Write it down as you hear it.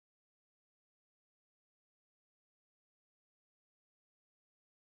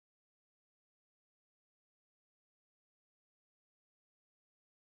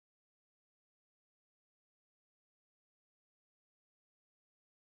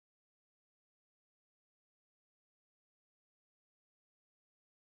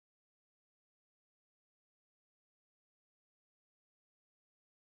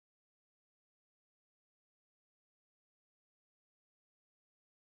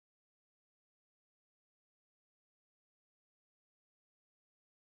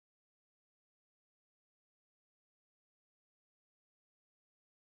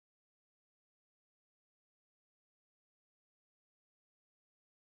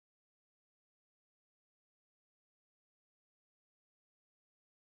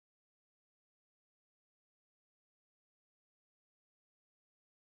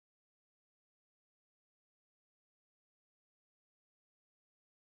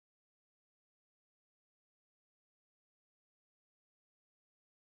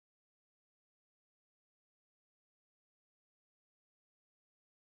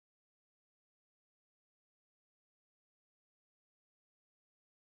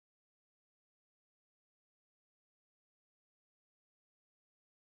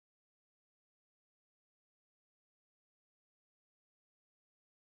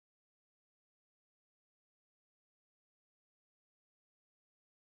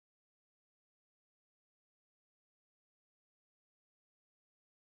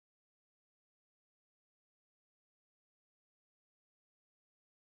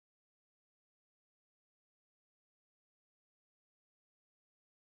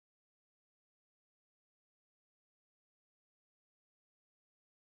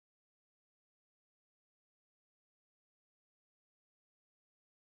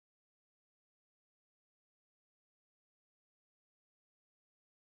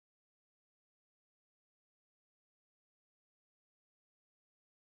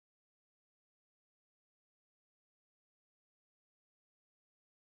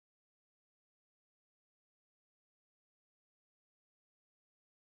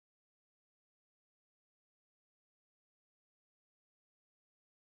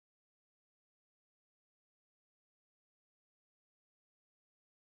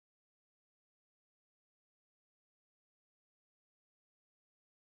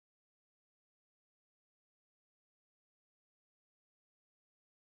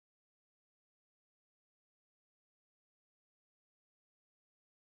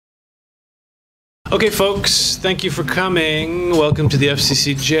Okay, folks, thank you for coming. Welcome to the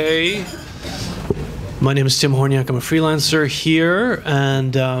FCCJ. My name is Tim Horniak. I'm a freelancer here,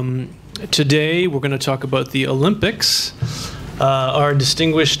 and today we're going to talk about the Olympics. Our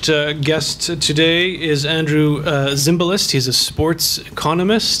distinguished guest today is Andrew Zimbalist. He's a sports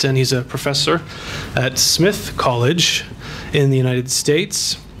economist, and he's a professor at Smith College in the United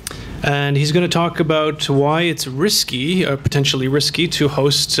States. And he's going to talk about why it's risky, potentially risky, to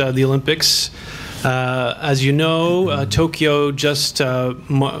host the Olympics. As you know, Tokyo just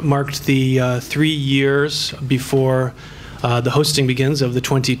marked the 3 years before the hosting begins of the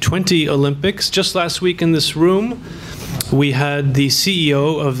 2020 Olympics. Just last week in this room, we had the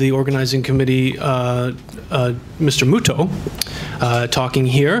CEO of the organizing committee, Mr. Muto, talking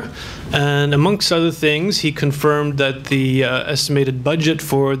here. And amongst other things, he confirmed that the estimated budget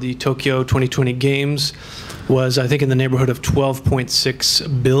for the Tokyo 2020 Games was, I think, in the neighborhood of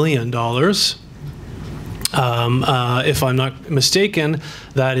 $12.6 billion. If I'm not mistaken,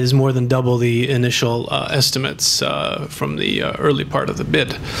 that is more than double the initial estimates from the early part of the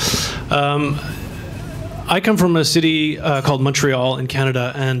bid. I come from a city called Montreal in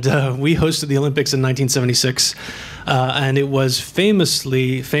Canada, and we hosted the Olympics in 1976. And it was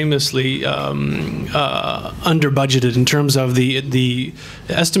famously under budgeted in terms of the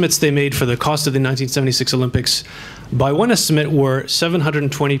estimates they made for the cost of the 1976 Olympics. By one estimate, were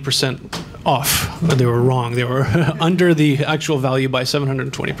 720% off. They were wrong. They were under the actual value by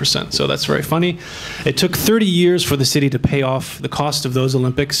 720%. So that's very funny. It took 30 years for the city to pay off the cost of those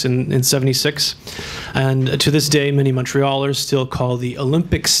Olympics in 76. And to this day, many Montrealers still call the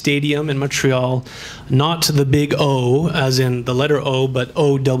Olympic Stadium in Montreal not the big O, as in the letter O, but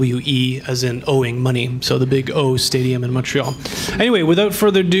O-W-E, as in owing money. So the big O Stadium in Montreal. Anyway, without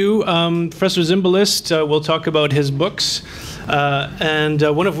further ado, Professor Zimbalist will talk about his books, and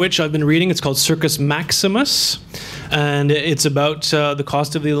one of which I've been reading. It's called Circus Maximus, and it's about the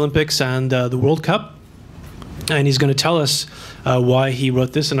cost of the Olympics and the World Cup. And he's going to tell us why he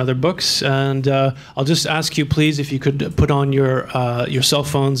wrote this and other books. And I'll just ask you, please, if you could put on your cell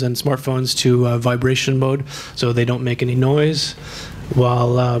phones and smartphones to vibration mode so they don't make any noise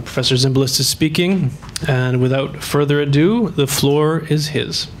while Professor Zimbalist is speaking. And without further ado, the floor is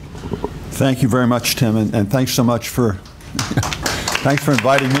his. Thank you very much, Tim, and thanks so much for thanks for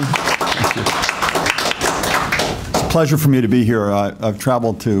inviting me. Thank you. It's a pleasure for me to be here. I've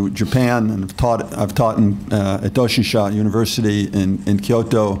traveled to Japan and I've taught at Doshisha University in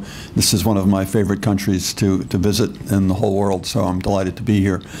Kyoto. This is one of my favorite countries to visit in the whole world, so I'm delighted to be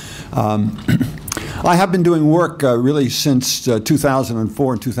here. I have been doing work really since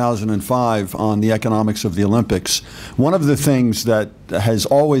 2004 and 2005 on the economics of the Olympics. One of the things that has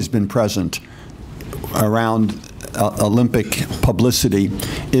always been present around Olympic publicity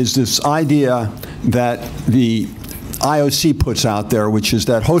is this idea that the IOC puts out there, which is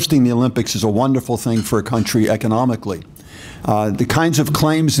that hosting the Olympics is a wonderful thing for a country economically. The kinds of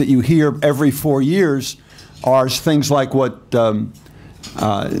claims that you hear every 4 years are things like what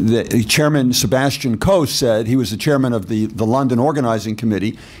the chairman Sebastian Coe said. He was the chairman of the London Organizing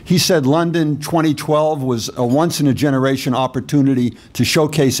Committee. He said London 2012 was a once-in-a-generation opportunity to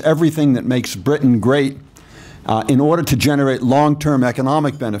showcase everything that makes Britain great in order to generate long-term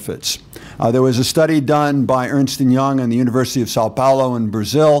economic benefits. There was a study done by Ernst & Young and the University of Sao Paulo in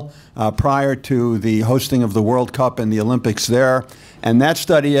Brazil prior to the hosting of the World Cup and the Olympics there. And that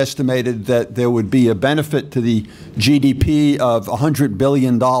study estimated that there would be a benefit to the GDP of $100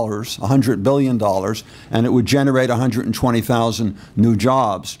 billion, and it would generate 120,000 new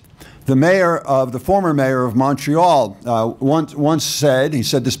jobs. The former mayor of Montreal once said, he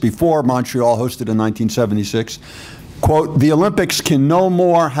said this before Montreal hosted in 1976, quote, "The Olympics can no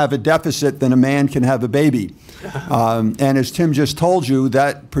more have a deficit than a man can have a baby." And as Tim just told you,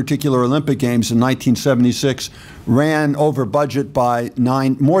 that particular Olympic Games in 1976 ran over budget by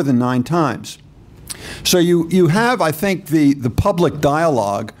more than 9 times. So you have, I think, the public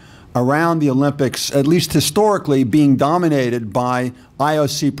dialogue around the Olympics, at least historically, being dominated by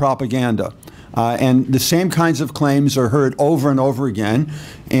IOC propaganda. And the same kinds of claims are heard over and over again.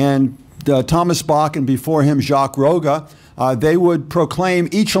 And Thomas Bach and before him Jacques Roga, they would proclaim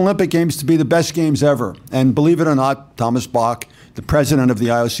each Olympic Games to be the best games ever. And believe it or not, Thomas Bach, the president of the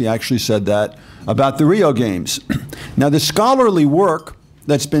IOC, actually said that about the Rio Games. Now, the scholarly work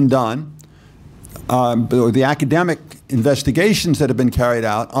that's been done, or the academic investigations that have been carried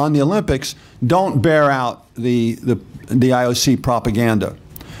out on the Olympics don't bear out the IOC propaganda.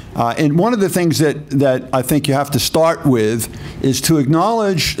 And one of the things that I think you have to start with is to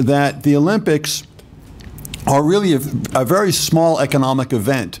acknowledge that the Olympics are really a very small economic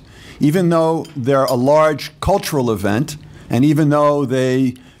event. even though they're a large cultural event, and even though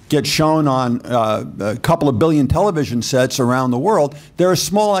they get shown on a couple of billion television sets around the world, they're a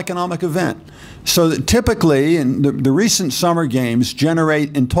small economic event. So that typically, in the recent summer games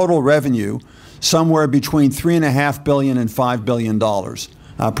generate in total revenue somewhere between $3.5 billion and $5 billion.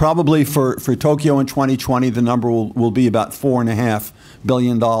 Probably for Tokyo in 2020, the number will be about $4.5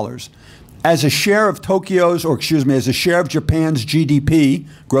 billion. As a share of Tokyo's, or excuse me, as a share of Japan's GDP,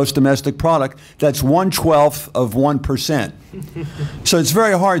 gross domestic product, that's 1/12 of 1%. So it's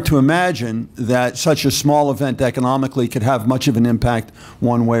very hard to imagine that such a small event economically could have much of an impact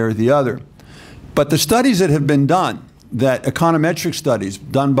one way or the other. But the studies that have been done, that econometric studies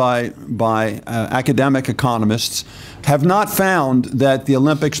done by academic economists, have not found that the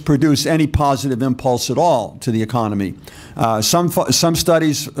Olympics produce any positive impulse at all to the economy. Some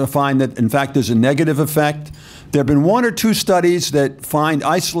studies find that, in fact, there's a negative effect. There have been one or two studies that find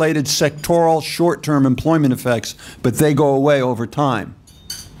isolated sectoral short-term employment effects, but they go away over time.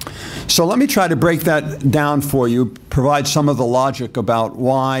 So let me try to break that down for you, provide some of the logic about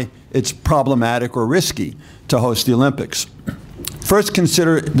why it's problematic or risky to host the Olympics. First,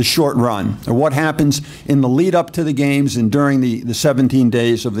 consider the short run, or what happens in the lead up to the games and during the 17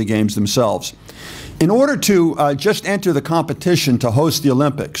 days of the games themselves. In order to just enter the competition to host the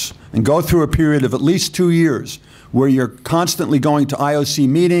Olympics and go through a period of at least 2 years where you're constantly going to IOC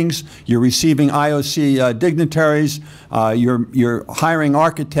meetings, you're receiving IOC dignitaries, you're hiring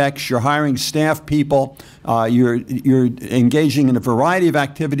architects, you're hiring staff people, you're engaging in a variety of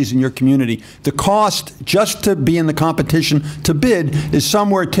activities in your community. The cost just to be in the competition to bid is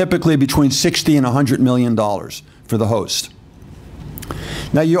somewhere typically between $60 and $100 million for the host.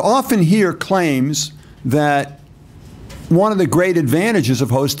 Now, you often hear claims that one of the great advantages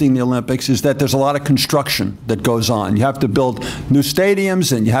of hosting the Olympics is that there's a lot of construction that goes on. You have to build new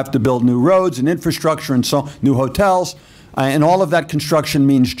stadiums, and you have to build new roads and infrastructure, and so new hotels, and all of that construction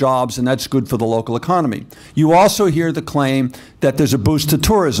means jobs, and that's good for the local economy. You also hear the claim that there's a boost to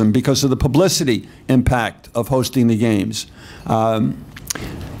tourism because of the publicity impact of hosting the games.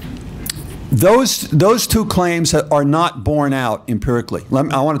 Those two claims are not borne out empirically.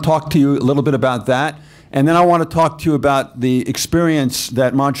 I want to talk to you a little bit about that, and then I want to talk to you about the experience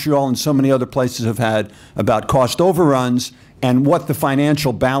that Montreal and so many other places have had about cost overruns and what the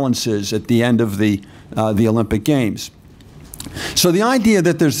financial balance is at the end of the Olympic Games. So the idea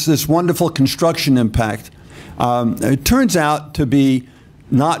that there's this wonderful construction impact, it turns out to be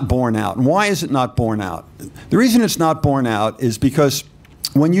not borne out. And why is it not borne out? The reason it's not borne out is because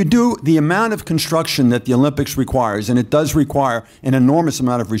when you do the amount of construction that the Olympics requires, and it does require an enormous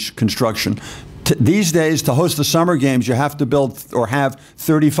amount of construction, these days, to host the Summer Games, you have to build or have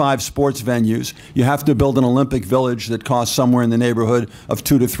 35 sports venues. You have to build an Olympic village that costs somewhere in the neighborhood of $2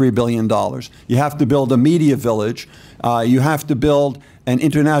 to $3 billion. You have to build a media village. You have to build an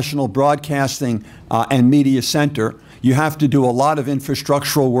international broadcasting and media center. You have to do a lot of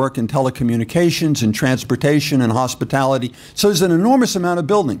infrastructural work in telecommunications and transportation and hospitality. So there's an enormous amount of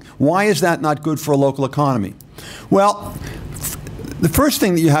building. Why is that not good for a local economy? Well, the first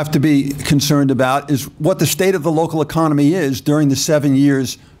thing that you have to be concerned about is what the state of the local economy is during the 7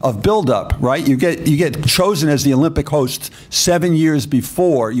 years of buildup, right? You get chosen as the Olympic host 7 years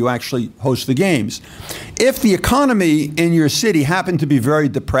before you actually host the games. If the economy in your city happened to be very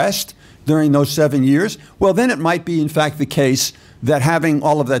depressed during those 7 years, well, then it might be, in fact, the case that having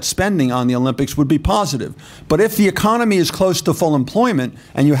all of that spending on the Olympics would be positive. But if the economy is close to full employment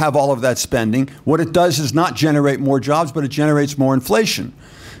and you have all of that spending, what it does is not generate more jobs, but it generates more inflation.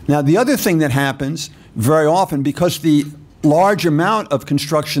 Now, the other thing that happens very often, because the large amount of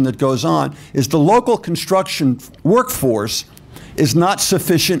construction that goes on, is the local construction workforce is not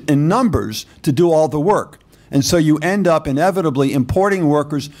sufficient in numbers to do all the work. And so you end up inevitably importing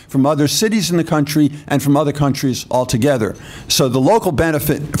workers from other cities in the country and from other countries altogether. So the local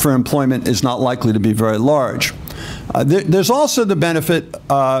benefit for employment is not likely to be very large. There's also the benefit,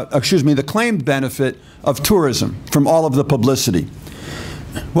 the claimed benefit of tourism from all of the publicity.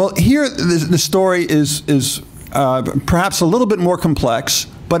 Well, here the story is perhaps a little bit more complex,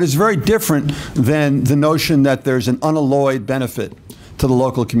 but it's very different than the notion that there's an unalloyed benefit to the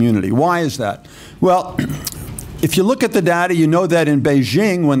local community. Why is that? Well, if you look at the data, you know that in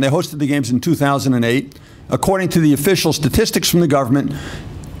Beijing, when they hosted the games in 2008, according to the official statistics from the government,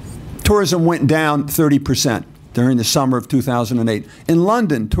 tourism went down 30% during the summer of 2008. In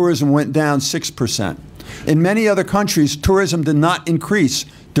London, tourism went down 6%. In many other countries, tourism did not increase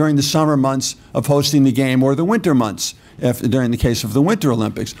during the summer months of hosting the game or the winter months, during the case of the Winter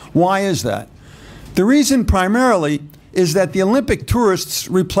Olympics. Why is that? The reason primarily is that the Olympic tourists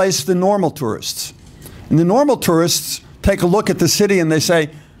replace the normal tourists. And the normal tourists take a look at the city and they say,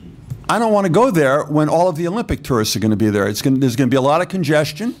 I don't want to go there when all of the Olympic tourists are going to be there. There's going to be a lot of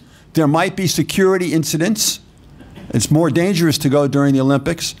congestion. There might be security incidents. It's more dangerous to go during the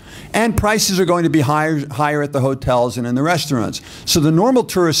Olympics. And prices are going to be higher at the hotels and in the restaurants. So the normal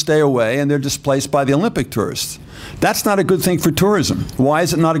tourists stay away and they're displaced by the Olympic tourists. That's not a good thing for tourism. Why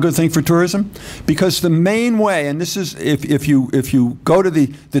is it not a good thing for tourism? Because the main way, and this is, if you go to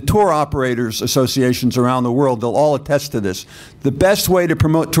the tour operators associations around the world, they'll all attest to this. The best way to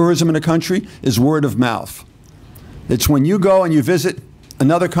promote tourism in a country is word of mouth. It's when you go and you visit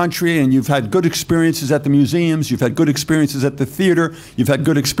another country and you've had good experiences at the museums, you've had good experiences at the theater, you've had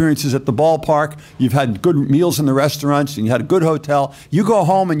good experiences at the ballpark, you've had good meals in the restaurants, and you had a good hotel. You go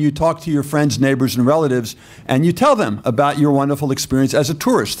home and you talk to your friends, neighbors, and relatives, and you tell them about your wonderful experience as a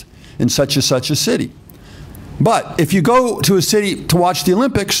tourist in such and such a city. But if you go to a city to watch the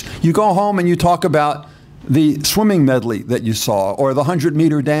Olympics, you go home and you talk about the swimming medley that you saw, or the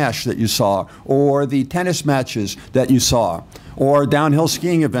 100-meter dash that you saw, or the tennis matches that you saw, or a downhill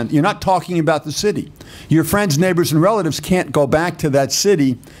skiing event. You're not talking about the city. Your friends, neighbors, and relatives can't go back to that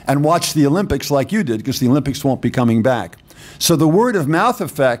city and watch the Olympics like you did, because the Olympics won't be coming back. So the word of mouth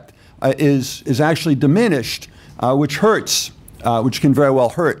effect is actually diminished, which hurts, which can very well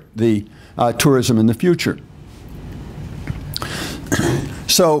hurt the tourism in the future.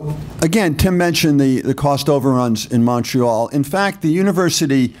 So again, Tim mentioned the cost overruns in Montreal. In fact, the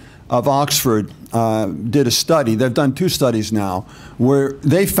University of Oxford did a study. They've done 2 studies now, where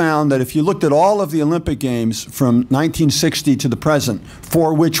they found that if you looked at all of the Olympic Games from 1960 to the present,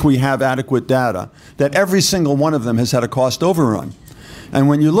 for which we have adequate data, that every single one of them has had a cost overrun. And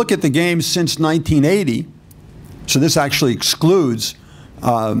when you look at the games since 1980, so this actually excludes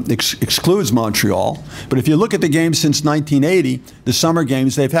Montreal. But if you look at the games since 1980, the summer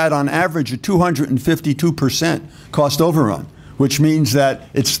games, they've had on average a 252% cost overrun, which means that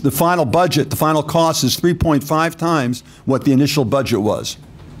it's the final budget, the final cost is 3.5 times what the initial budget was.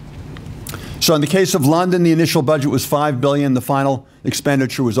 So in the case of London, the initial budget was $5 billion. The final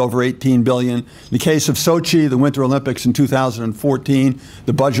expenditure was over $18 billion. In the case of Sochi, the Winter Olympics in 2014,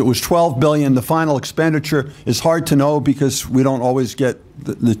 the budget was $12 billion. The final expenditure is hard to know because we don't always get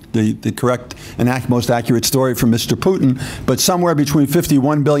the correct and most accurate story from Mr. Putin, but somewhere between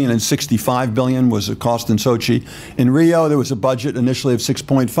 $51 billion and $65 billion was the cost in Sochi. In Rio, there was a budget initially of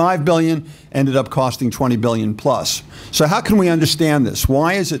 $6.5 billion, ended up costing $20 billion plus. So how can we understand this?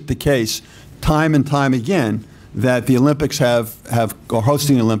 Why is it the case time and time again that the Olympics or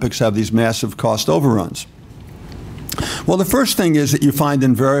hosting the Olympics have these massive cost overruns? Well, the first thing is that you find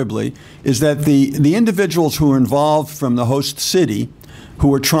invariably is that the individuals who are involved from the host city,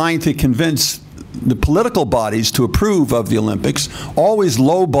 who are trying to convince the political bodies to approve of the Olympics, always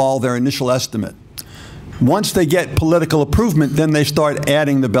lowball their initial estimate. Once they get political approval, then they start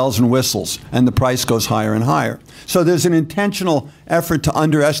adding the bells and whistles, and the price goes higher and higher. So there's an intentional effort to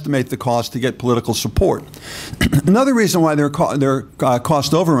underestimate the cost to get political support. Another reason why there are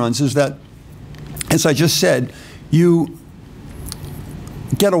cost overruns is that, as I just said, you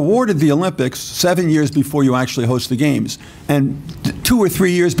get awarded the Olympics 7 years before you actually host the Games. And 2 or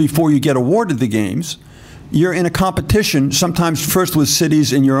 3 years before you get awarded the Games, you're in a competition, sometimes first with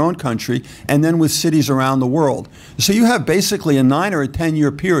cities in your own country, and then with cities around the world. So you have basically a 9 or a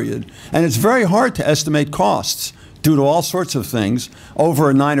 10-year period, and it's very hard to estimate costs due to all sorts of things over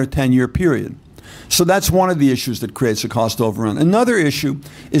a 9 or 10-year period. So that's one of the issues that creates a cost overrun. Another issue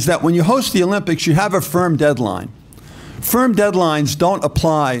is that when you host the Olympics, you have a firm deadline. Firm deadlines don't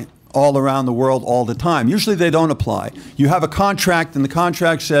apply all around the world all the time. Usually they don't apply. You have a contract, and the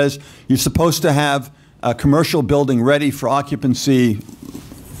contract says you're supposed to have a commercial building ready for occupancy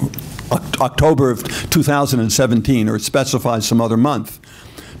October of 2017, or it specifies some other month.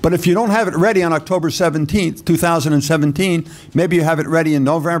 But if you don't have it ready on October 17th, 2017, maybe you have it ready in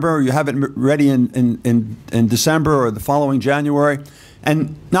November, or you have it ready in December or the following January,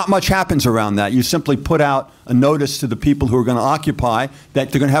 and not much happens around that. You simply put out a notice to the people who are going to occupy that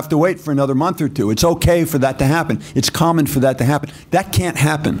they're going to have to wait for another month or two. It's okay for that to happen. It's common for that to happen. That can't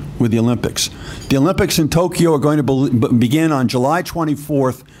happen with the Olympics. The Olympics in Tokyo are going to begin on July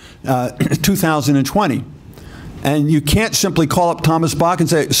 24th, 2020. And you can't simply call up Thomas Bach and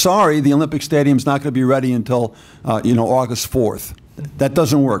say, sorry, the Olympic Stadium's not going to be ready until August 4th. That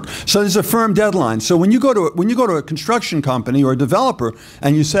doesn't work. So there's a firm deadline. So when you go to a construction company or a developer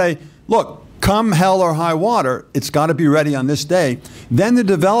and you say, look, come hell or high water, it's got to be ready on this day, then the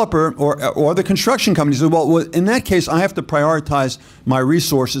developer or the construction company says, well, in that case, I have to prioritize my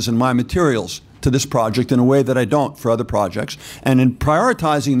resources and my materials. to this project in a way that I don't for other projects. And in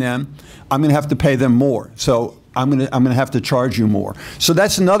prioritizing them, I'm going to have to pay them more. So I'm going to have to charge you more. So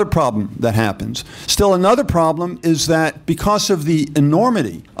that's another problem that happens. Still another problem is that because of the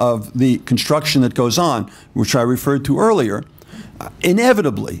enormity of the construction that goes on, which I referred to earlier,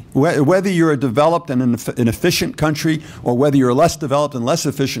 inevitably, whether you're a developed and an efficient country or whether you're a less developed and less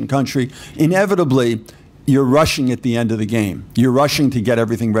efficient country, inevitably you're rushing at the end of the game. You're rushing to get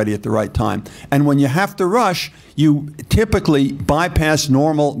everything ready at the right time. And when you have to rush, you typically bypass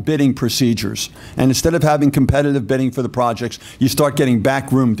normal bidding procedures. And instead of having competitive bidding for the projects, you start getting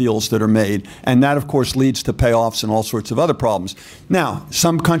backroom deals that are made. And that, of course, leads to payoffs and all sorts of other problems. Now,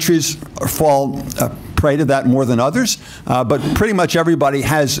 some countries fall prey to that more than others, but pretty much everybody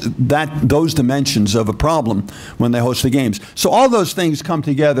has those dimensions of a problem when they host the games. So all those things come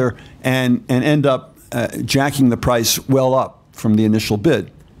together and end up jacking the price well up from the initial bid.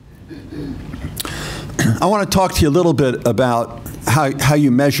 I want to talk to you a little bit about how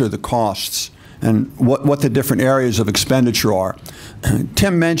you measure the costs and what the different areas of expenditure are.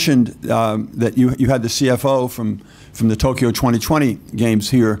 Tim mentioned that you had the CFO from the Tokyo 2020 games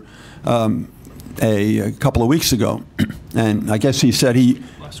here a couple of weeks ago, and I guess he said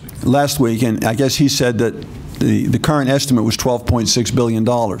last week, and I guess he said that the current estimate was $12.6 billion.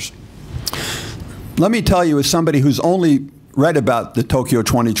 Let me tell you, as somebody who's only read about the Tokyo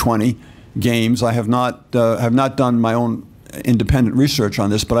 2020 games, I have not done my own independent research on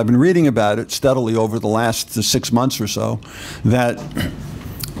this, but I've been reading about it steadily over the last 6 months or so, that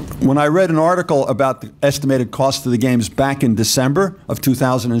when I read an article about the estimated cost of the games back in December of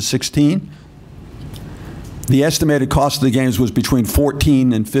 2016, the estimated cost of the games was between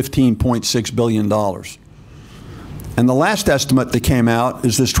 $14 and $15.6 billion. And the last estimate that came out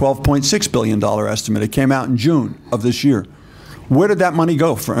is this $12.6 billion estimate. It came out in June of this year. Where did that money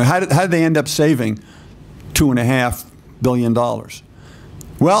go from? How did they end up saving $2.5 billion?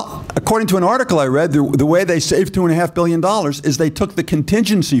 Well, according to an article I read, the way they saved $2.5 billion is they took the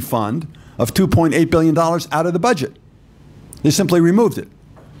contingency fund of $2.8 billion out of the budget. They simply removed it.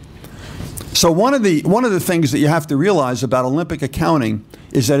 So one of the things that you have to realize about Olympic accounting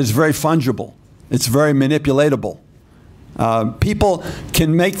is that it's very fungible. It's very manipulatable. People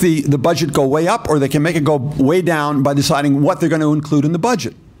can make the budget go way up, or they can make it go way down by deciding what they're going to include in the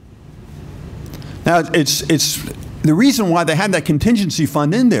budget. Now, it's the reason why they had that contingency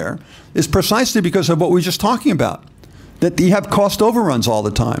fund in there is precisely because of what we were just talking about, that you have cost overruns all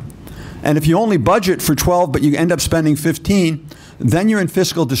the time. And if you only budget for 12 but you end up spending 15, then you're in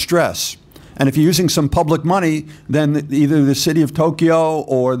fiscal distress. And if you're using some public money, then either the city of Tokyo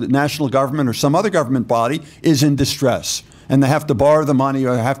or the national government or some other government body is in distress. And they have to borrow the money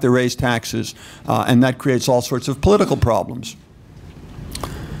or have to raise taxes. And that creates all sorts of political problems.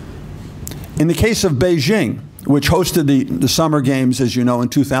 In the case of Beijing, which hosted the Summer Games, as you know, in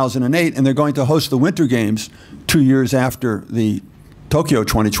 2008, and they're going to host the Winter Games 2 years after the Tokyo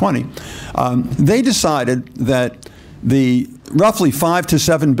 2020, they decided that the roughly $5 to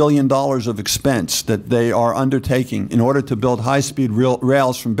 $7 billion of expense that they are undertaking in order to build high-speed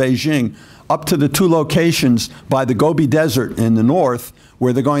rails from Beijing up to the 2 locations by the Gobi Desert in the north,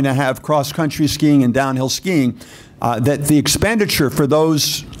 where they're going to have cross-country skiing and downhill skiing, that the expenditure for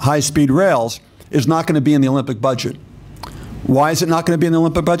those high-speed rails is not going to be in the Olympic budget. Why is it not going to be in the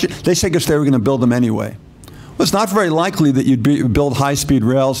Olympic budget? They say because they were going to build them anyway. Well, it's not very likely that you'd build high-speed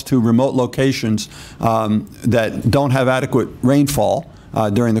rails to remote locations that don't have adequate rainfall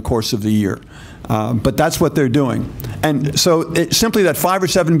during the course of the year. But that's what they're doing. And so simply that $5 or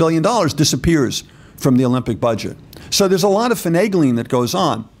 $7 billion disappears from the Olympic budget. So there's a lot of finagling that goes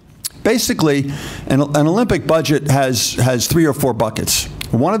on. Basically, an Olympic budget has 3 or 4 buckets.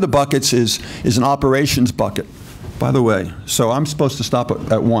 One of the buckets is an operations bucket. By the way, so I'm supposed to stop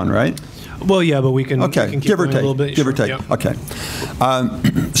at 1, right? Well, yeah, but we can, okay. We can keep give or going take, a little bit. give or take. Yep. Okay.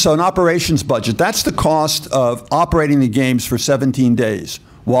 So an operations budget, that's the cost of operating the games for 17 days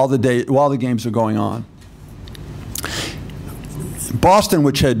while the games are going on. Boston,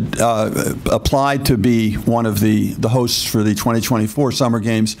 which had applied to be one of the hosts for the 2024 Summer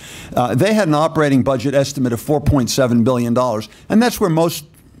Games, they had an operating budget estimate of $4.7 billion, and that's where most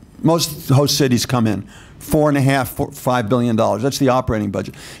host cities come in. $4.5–5 billion. That's the operating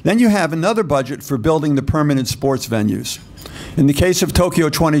budget. Then you have another budget for building the permanent sports venues. In the case of Tokyo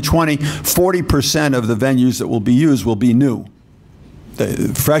 2020, 40% of the venues that will be used will be new,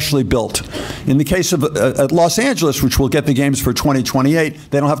 freshly built. In the case of Los Angeles, which will get the games for 2028,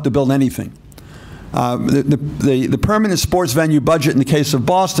 they don't have to build anything. The permanent sports venue budget in the case of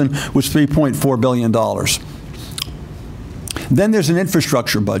Boston was $3.4 billion. Then there's an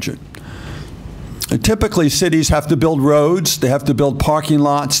infrastructure budget. Typically, cities have to build roads, they have to build parking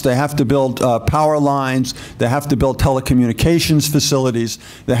lots, they have to build power lines, they have to build telecommunications facilities,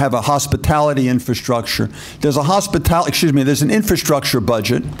 they have a hospitality infrastructure. There's there's an infrastructure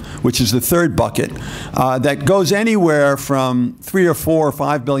budget, which is the third bucket, that goes anywhere from $3 or $4 or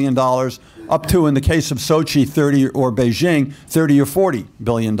 $5 billion up to, in the case of Sochi, 30 or Beijing, 30 or $40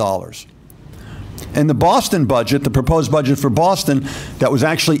 billion. In the Boston budget, the proposed budget for Boston that was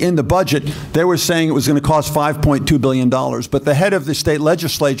actually in the budget, they were saying it was going to cost $5.2 billion. But the head of the state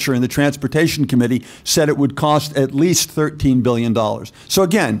legislature and the Transportation Committee said it would cost at least $13 billion. So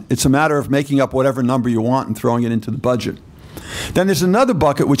again, it's a matter of making up whatever number you want and throwing it into the budget. Then there's another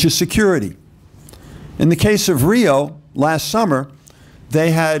bucket, which is security. In the case of Rio, last summer,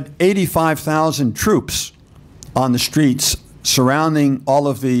 they had 85,000 troops on the streets surrounding all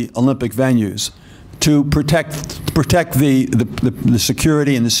of the Olympic venues to protect the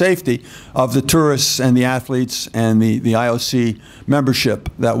security and the safety of the tourists and the athletes and the IOC membership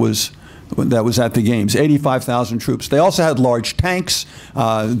that was at the games. 85,000 troops. They also had large tanks.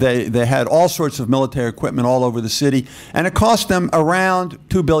 They had all sorts of military equipment all over the city, and it cost them around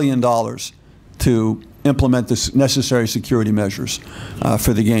 $2 billion to implement the necessary security measures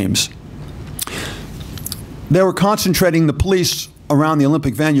for the games. They were concentrating the police around the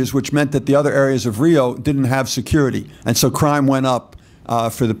Olympic venues, which meant that the other areas of Rio didn't have security. And so crime went up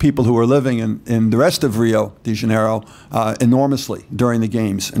for the people who were living in the rest of Rio de Janeiro enormously during the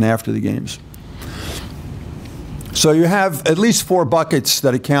games and after the games. So you have at least 4 buckets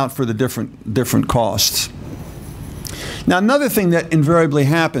that account for the different costs. Now, another thing that invariably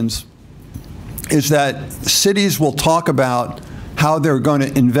happens is that cities will talk about how they're going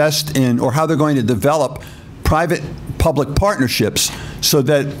to invest in or how they're going to develop private-public partnerships so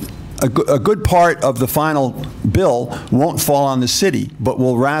that a good part of the final bill won't fall on the city, but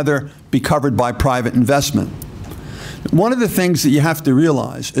will rather be covered by private investment. One of the things that you have to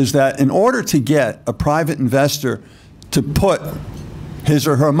realize is that in order to get a private investor to put his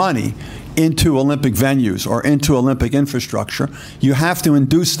or her money into Olympic venues or into Olympic infrastructure, you have to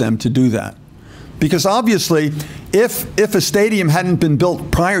induce them to do that. Because obviously, if a stadium hadn't been built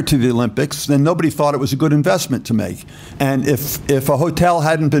prior to the Olympics, then nobody thought it was a good investment to make. And if a hotel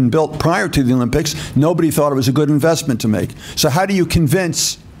hadn't been built prior to the Olympics, nobody thought it was a good investment to make. So how do you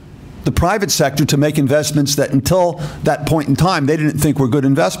convince the private sector to make investments that until that point in time they didn't think were good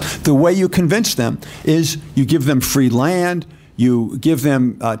investments? The way you convince them is you give them free land, you give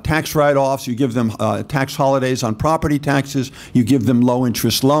them tax write-offs, you give them tax holidays on property taxes, you give them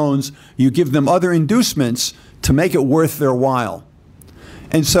low-interest loans, you give them other inducements to make it worth their while.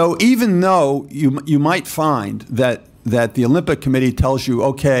 And so even though you might find that the Olympic Committee tells you,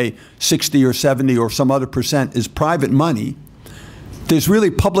 okay, 60 or 70 or some other percent is private money, there's really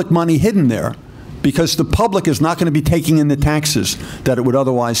public money hidden there because the public is not going to be taking in the taxes that it would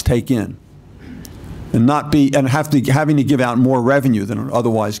otherwise take in. And having to give out more revenue than it would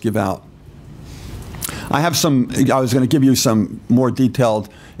otherwise give out. I was going to give you some more detailed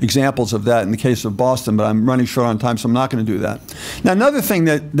examples of that in the case of Boston, but I'm running short on time, so I'm not going to do that. Now, another thing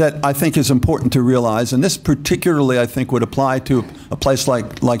that I think is important to realize, and this particularly I think would apply to a place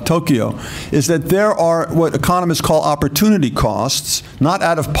like Tokyo, is that there are what economists call opportunity costs, not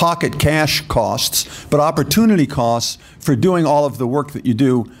out-of-pocket cash costs, but opportunity costs for doing all of the work that you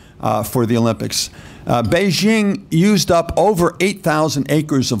do for the Olympics. Beijing used up over 8,000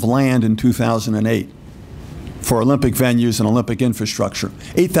 acres of land in 2008 for Olympic venues and Olympic infrastructure.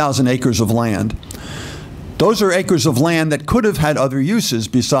 8,000 acres of land. Those are acres of land that could have had other uses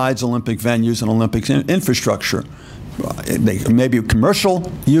besides Olympic venues and Olympic infrastructure. Maybe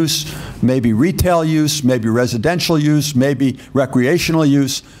commercial use, maybe retail use, maybe residential use, maybe recreational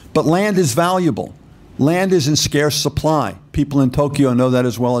use, but land is valuable. Land is in scarce supply. People in Tokyo know that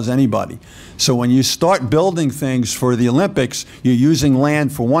as well as anybody. So when you start building things for the Olympics, you're using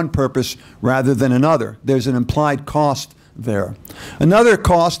land for one purpose rather than another. There's an implied cost there. Another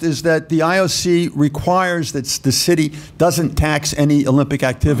cost is that the IOC requires that the city doesn't tax any Olympic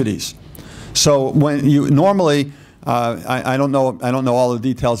activities. So when you normally, I don't know all the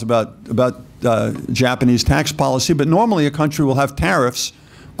details about Japanese tax policy, but normally a country will have tariffs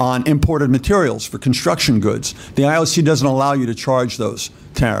on imported materials for construction goods. The IOC doesn't allow you to charge those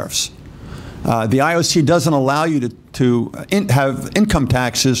tariffs. The IOC doesn't allow you to have income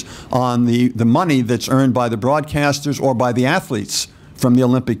taxes on the money that's earned by the broadcasters or by the athletes from the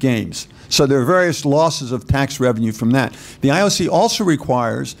Olympic Games. So there are various losses of tax revenue from that. The IOC also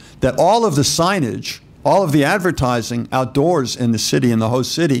requires that all of the signage, all of the advertising outdoors in the city, in the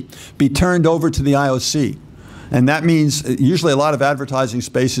host city, be turned over to the IOC. And that means usually a lot of advertising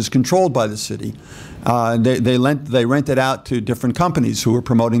space is controlled by the city. They rent it out to different companies who are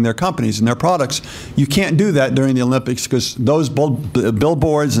promoting their companies and their products. You can't do that during the Olympics because those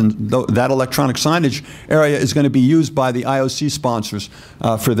billboards and that electronic signage area is going to be used by the IOC sponsors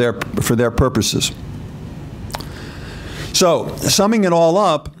for their purposes. So, summing it all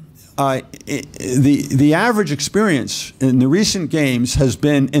up, the average experience in the recent games has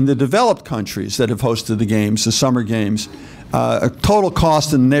been in the developed countries that have hosted the games, the summer games, a total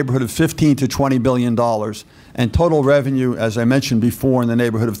cost in the neighborhood of $15 to $20 billion, and total revenue, as I mentioned before, in the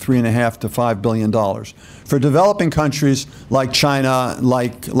neighborhood of $3.5 to $5 billion. For developing countries like China,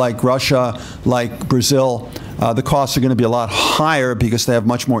 like Russia, like Brazil, the costs are going to be a lot higher because they have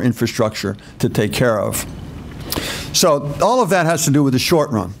much more infrastructure to take care of. So all of that has to do with the short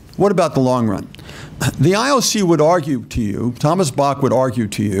run. What about the long run? The IOC would argue to you, Thomas Bach would argue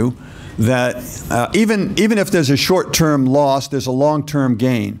to you, that even if there's a short-term loss, there's a long-term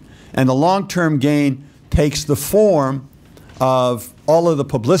gain. And the long-term gain takes the form of all of the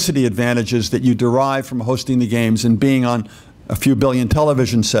publicity advantages that you derive from hosting the games and being on a few billion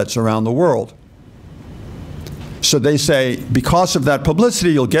television sets around the world. So they say, because of that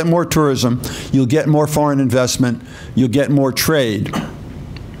publicity, you'll get more tourism, you'll get more foreign investment, you'll get more trade.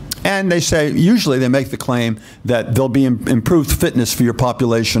 And they say, usually they make the claim that there'll be improved fitness for your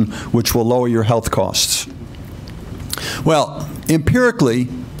population, which will lower your health costs. Well, empirically,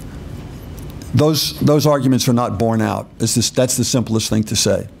 those arguments are not borne out. That's the simplest thing to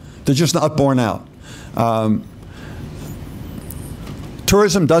say. They're just not borne out.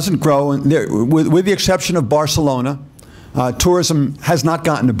 Tourism doesn't grow, with the exception of Barcelona. Tourism has not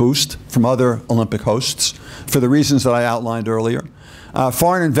gotten a boost from other Olympic hosts for the reasons that I outlined earlier.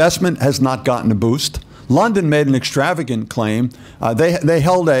 Foreign investment has not gotten a boost. London made an extravagant claim. They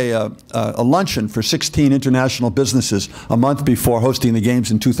held a luncheon for 16 international businesses a month before hosting the games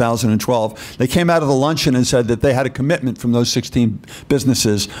in 2012. They came out of the luncheon and said that they had a commitment from those 16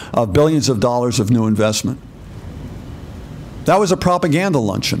 businesses of billions of dollars of new investment. That was a propaganda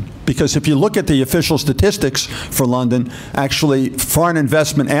luncheon, because if you look at the official statistics for London, actually foreign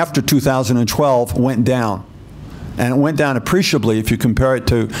investment after 2012 went down. And it went down appreciably if you compare it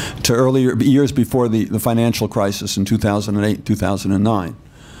to earlier years before the financial crisis in 2008, 2009.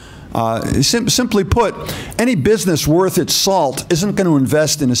 Simply put, any business worth its salt isn't going to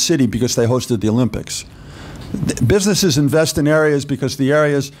invest in a city because they hosted the Olympics. Businesses invest in areas because the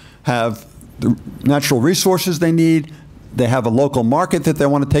areas have the natural resources they need. They have a local market that they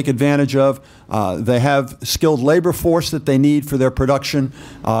want to take advantage of. They have skilled labor force that they need for their production,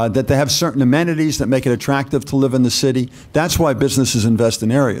 that they have certain amenities that make it attractive to live in the city. That's why businesses invest in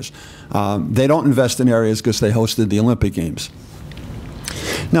areas. They don't invest in areas because they hosted the Olympic Games.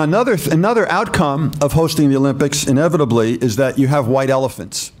 Now, another outcome of hosting the Olympics, inevitably, is that you have white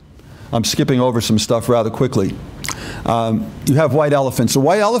elephants. I'm skipping over some stuff rather quickly. You have white elephants. So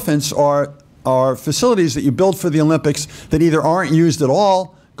white elephants are facilities that you build for the Olympics that either aren't used at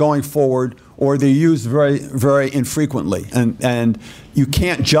all going forward, or they're used very, very infrequently. And you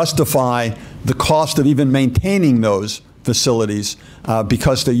can't justify the cost of even maintaining those facilities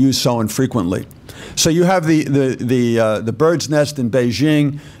because they're used so infrequently. So you have the bird's nest in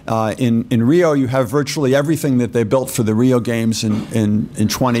Beijing. In Rio, you have virtually everything that they built for the Rio Games in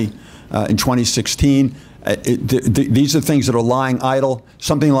 2016. These are things that are lying idle.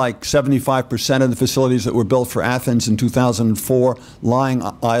 Something like 75% of the facilities that were built for Athens in 2004 lying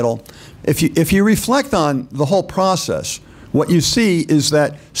idle. If you reflect on the whole process, what you see is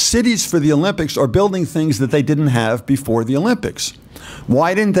that cities for the Olympics are building things that they didn't have before the Olympics.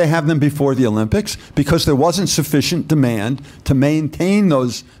 Why didn't they have them before the Olympics? Because there wasn't sufficient demand to maintain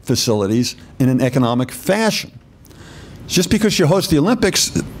those facilities in an economic fashion. Just because you host the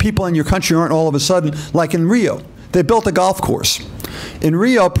Olympics, people in your country aren't all of a sudden, like in Rio. They built a golf course. In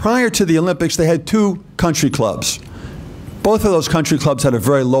Rio, prior to the Olympics, they had 2 country clubs. Both of those country clubs had a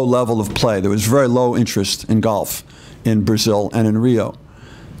very low level of play. There was very low interest in golf in Brazil and in Rio.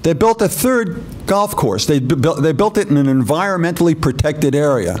 They built a 3rd golf course. They built it in an environmentally protected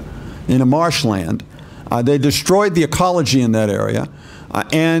area, in a marshland. They destroyed the ecology in that area.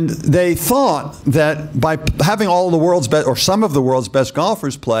 And they thought that by having all of the world's best, or some of the world's best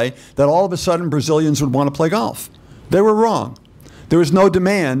golfers play, that all of a sudden Brazilians would want to play golf. They were wrong. There was no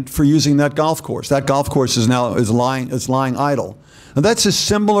demand for using that golf course. That golf course is now lying idle. And that's a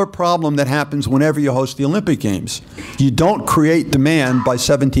similar problem that happens whenever you host the Olympic Games. You don't create demand by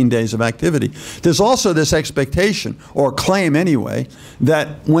 17 days of activity. There's also this expectation, or claim anyway,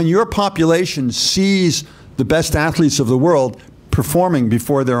 that when your population sees the best athletes of the world performing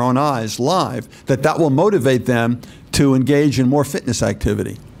before their own eyes live, that will motivate them to engage in more fitness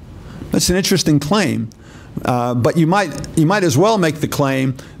activity. That's an interesting claim. But you might as well make the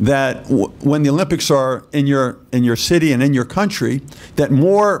claim that when the Olympics are in your city and in your country, that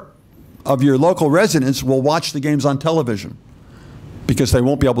more of your local residents will watch the games on television because they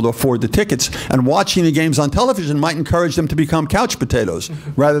won't be able to afford the tickets. And watching the games on television might encourage them to become couch potatoes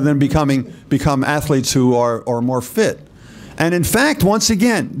rather than become athletes who are more fit. And in fact, once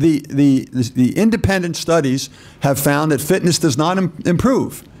again, the independent studies have found that fitness does not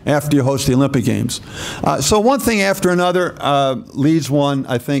improve after you host the Olympic Games. So one thing after another leads one,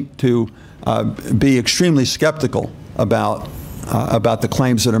 I think, to be extremely skeptical about the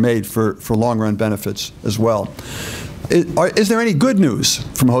claims that are made for long-run benefits as well. Is there any good news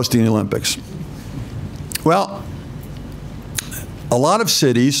from hosting the Olympics? Well, a lot of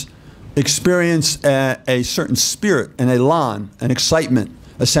cities experience a certain spirit, an elan, an excitement,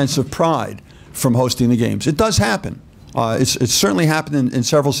 a sense of pride from hosting the games. It does happen. It's certainly happened in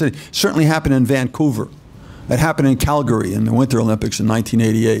several cities. It certainly happened in Vancouver. It happened in Calgary in the Winter Olympics in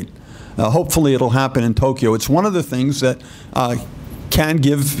 1988. Hopefully it'll happen in Tokyo. It's one of the things that can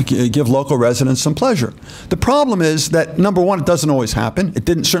give local residents some pleasure. The problem is that, number one, it doesn't always happen. It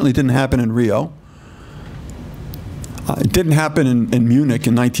certainly didn't happen in Rio. It didn't happen in Munich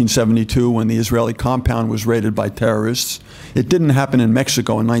in 1972 when the Israeli compound was raided by terrorists. It didn't happen in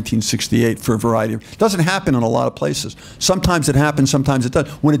Mexico in 1968 for a variety of... It doesn't happen in a lot of places. Sometimes it happens, sometimes it does.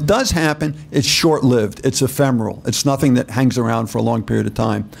 When it does happen, it's short-lived. It's ephemeral. It's nothing that hangs around for a long period of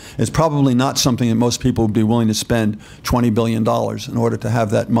time. It's probably not something that most people would be willing to spend $20 billion in order to have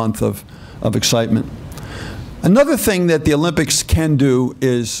that month of excitement. Another thing that the Olympics can do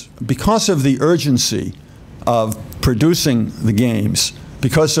is, because of the urgency of producing the games,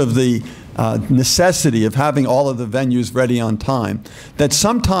 because of the necessity of having all of the venues ready on time, that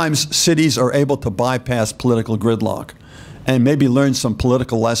sometimes cities are able to bypass political gridlock and maybe learn some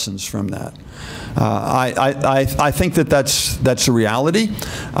political lessons from that. I think that's a reality.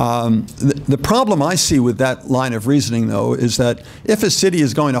 The problem I see with that line of reasoning, though, is that if a city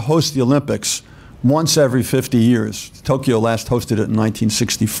is going to host the Olympics once every 50 years. Tokyo last hosted it in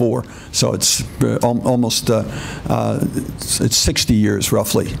 1964, so it's almost it's 60 years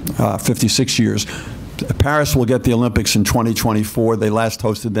roughly, 56 years. Paris will get the Olympics in 2024. They last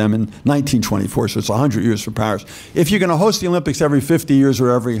hosted them in 1924, so it's 100 years for Paris. If you're going to host the Olympics every 50 years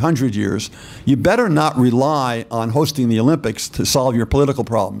or every 100 years, you better not rely on hosting the Olympics to solve your political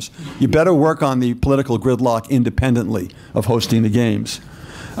problems. You better work on the political gridlock independently of hosting the games.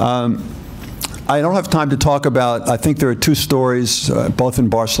 I don't have time to talk about, I think there are two stories, both in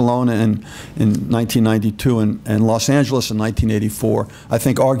Barcelona in 1992 and Los Angeles in 1984. I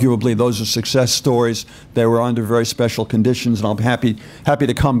think arguably those are success stories. They were under very special conditions, and I'll be happy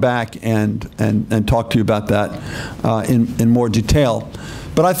to come back and talk to you about that in more detail.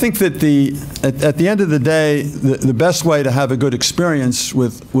 But I think that at the end of the day, the best way to have a good experience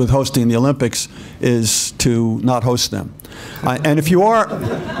with hosting the Olympics is to not host them. And if you are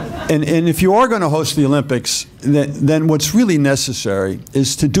going to host the Olympics, then what's really necessary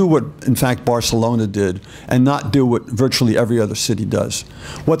is to do what, in fact, Barcelona did and not do what virtually every other city does.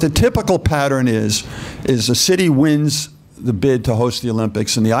 What the typical pattern is a city wins the bid to host the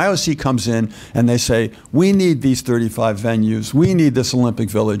Olympics, and the IOC comes in and they say, we need these 35 venues, we need this Olympic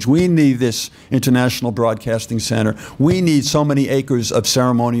Village, we need this International Broadcasting Center, we need so many acres of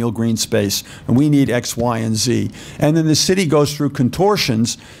ceremonial green space, and we need X, Y, and Z. And then the city goes through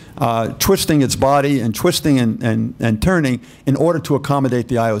contortions, twisting its body and twisting and turning in order to accommodate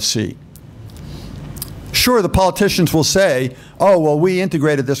the IOC. Sure, the politicians will say, oh, well, we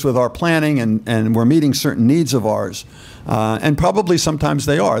integrated this with our planning and we're meeting certain needs of ours. And probably sometimes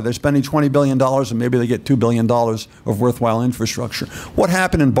they are. They're spending $20 billion and maybe they get $2 billion of worthwhile infrastructure. What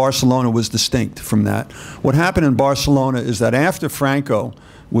happened in Barcelona was distinct from that. What happened in Barcelona is that after Franco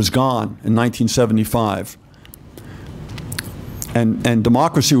was gone in 1975, and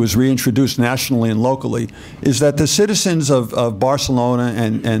democracy was reintroduced nationally and locally, is that the citizens of Barcelona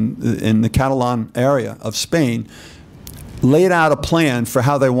and in the Catalan area of Spain laid out a plan for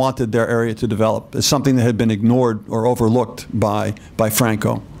how they wanted their area to develop. It's something that had been ignored or overlooked by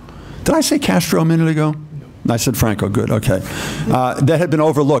Franco. Did I say Castro a minute ago? I said Franco, good, okay. That had been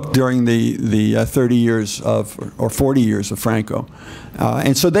overlooked during the 30 years of, or 40 years of Franco.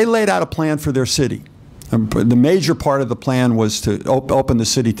 And so they laid out a plan for their city. The major part of the plan was to open the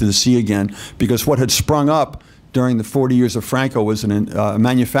city to the sea again, because what had sprung up during the 40 years of Franco was a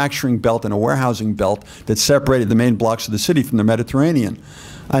manufacturing belt and a warehousing belt that separated the main blocks of the city from the Mediterranean.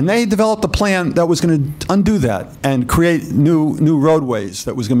 And they developed a plan that was going to undo that and create new roadways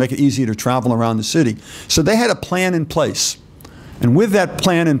that was going to make it easier to travel around the city. So they had a plan in place. And with that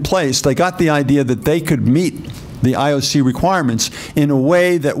plan in place, they got the idea that they could meet the IOC requirements in a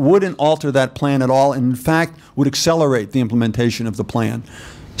way that wouldn't alter that plan at all, and in fact would accelerate the implementation of the plan.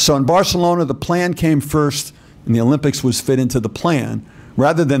 So in Barcelona, the plan came first, and the Olympics was fit into the plan,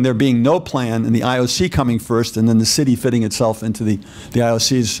 rather than there being no plan and the IOC coming first and then the city fitting itself into the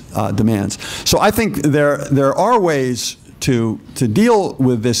IOC's demands. So I think there are ways to deal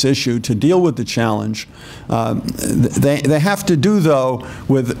with this issue, to deal with the challenge. They have to do, though,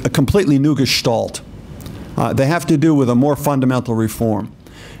 with a completely new gestalt. They have to do with a more fundamental reform.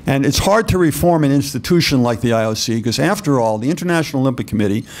 And it's hard to reform an institution like the IOC because, after all, the International Olympic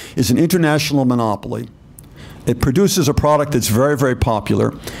Committee is an international monopoly. It produces a product that's very, very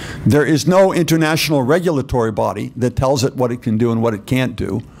popular. There is no international regulatory body that tells it what it can do and what it can't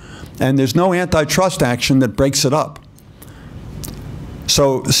do. And there's no antitrust action that breaks it up.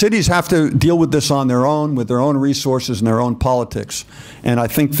 So cities have to deal with this on their own, with their own resources and their own politics. And I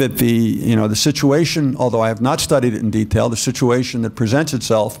think that the situation, although I have not studied it in detail, the situation that presents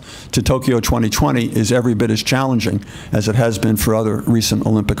itself to Tokyo 2020 is every bit as challenging as it has been for other recent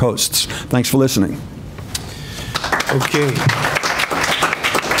Olympic hosts. Thanks for listening. Okay.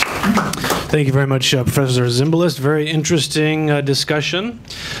 Thank you very much, Professor Zimbalist. Very interesting discussion.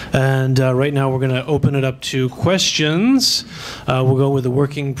 And right now we're going to open it up to questions. We'll go with the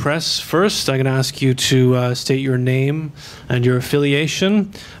working press first. I'm going to ask you to state your name and your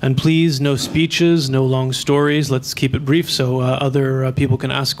affiliation. And please, no speeches, no long stories. Let's keep it brief so other people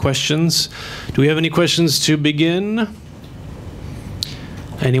can ask questions. Do we have any questions to begin?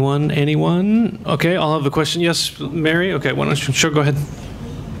 Anyone? Anyone? Okay, I'll have a question. Yes, Mary? Okay, why don't you? Sure, go ahead.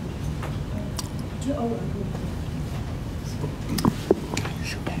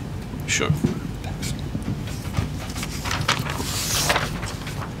 Sure.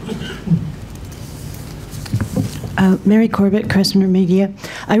 Mary Corbett, Crescent Media.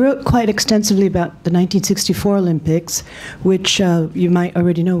 I wrote quite extensively about the 1964 Olympics, which you might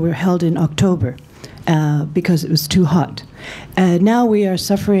already know were held in October because it was too hot. Now we are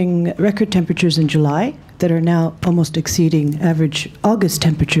suffering record temperatures in July that are now almost exceeding average August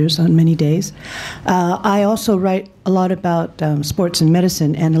temperatures on many days. I also write a lot about sports and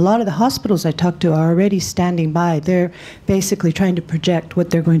medicine, and a lot of the hospitals I talk to are already standing by. They're basically trying to project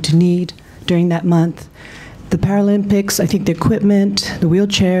what they're going to need during that month. The Paralympics, I think the equipment, the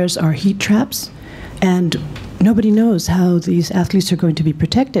wheelchairs are heat traps, and nobody knows how these athletes are going to be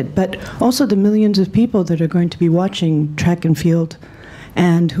protected, but also the millions of people that are going to be watching track and field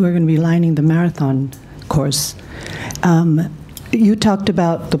and who are going to be lining the marathon course. You talked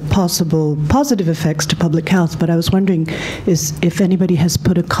about the possible positive effects to public health, but I was wondering if anybody has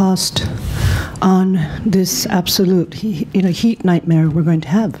put a cost on this absolute heat nightmare we're going to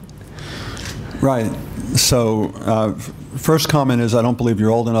have. Right. So first comment is I don't believe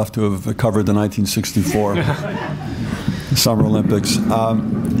you're old enough to have covered the 1964 Summer Olympics.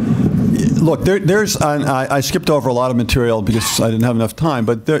 Look, I skipped over a lot of material because I didn't have enough time,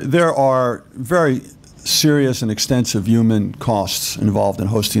 but there are very serious and extensive human costs involved in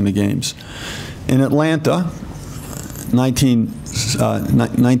hosting the games. In Atlanta,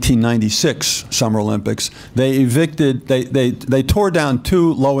 1996 Summer Olympics, they tore down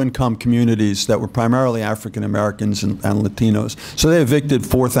 2 low-income communities that were primarily African Americans and Latinos. So they evicted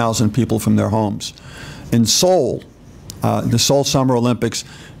 4,000 people from their homes. In Seoul, the Seoul Summer Olympics,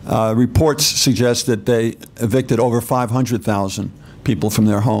 reports suggest that they evicted over 500,000 people from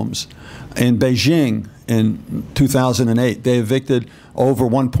their homes. In Beijing, in 2008, they evicted over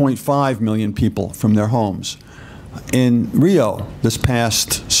 1.5 million people from their homes. In Rio, this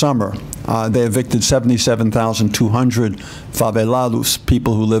past summer, they evicted 77,200 favelados,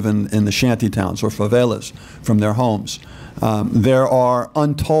 people who live in the shanty towns or favelas, from their homes. There are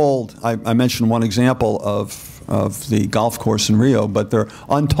untold, I mentioned one example of the golf course in Rio, but there are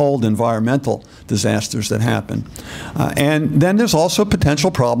untold environmental disasters that happen. And then there's also a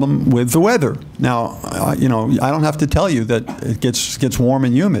potential problem with the weather. Now, I don't have to tell you that it gets warm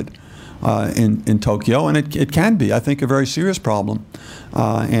and humid in Tokyo, and it can be, I think, a very serious problem.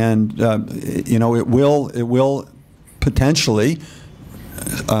 It will potentially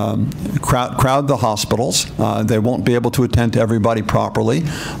crowd the hospitals. They won't be able to attend to everybody properly.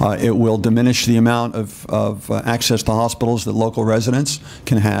 It will diminish the amount of access to hospitals that local residents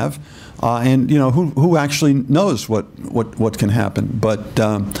can have. Who actually knows what can happen? But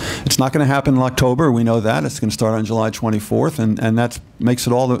it's not going to happen in October. We know that. It's going to start on July 24th, and that makes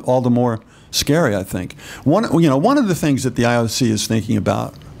it all the more scary, I think. One of the things that the IOC is thinking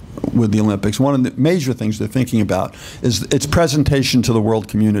about with the Olympics, one of the major things they're thinking about is its presentation to the world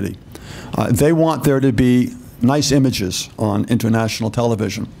community. They want there to be nice images on international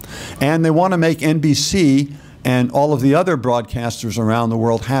television. And they want to make NBC and all of the other broadcasters around the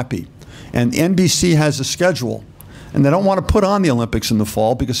world happy. And NBC has a schedule. And they don't want to put on the Olympics in the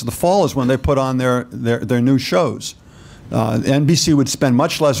fall, because the fall is when they put on their new shows. NBC would spend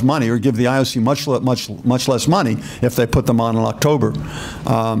much less money, or give the IOC much less money, if they put them on in October.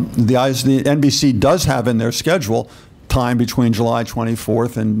 The NBC does have in their schedule time between July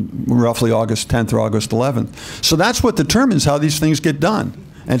 24th and roughly August 10th or August 11th. So that's what determines how these things get done.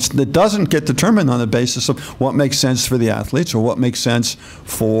 And it doesn't get determined on the basis of what makes sense for the athletes, or what makes sense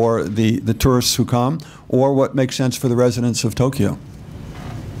for the tourists who come, or what makes sense for the residents of Tokyo.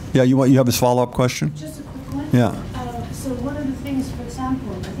 Yeah, you have a follow-up question? Just a quick one. Yeah. So one of the things, for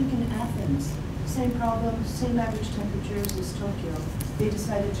example, I think in Athens, same problem, same average temperatures as Tokyo. They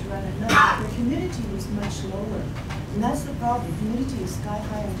decided to run at night. The humidity was much lower. And that's the problem. Humidity is sky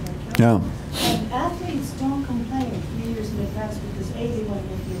high in Tokyo. Yeah. And athletes don't complain 3 years in advance because A, they want to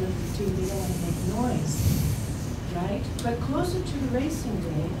make the Olympic team, they don't want to make noise, right? But closer to the racing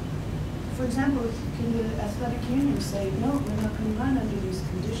day, for example, can the athletic union say, no, we're not going to run under these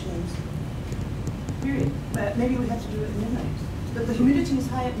conditions, period. But maybe we have to do it at midnight. But the humidity is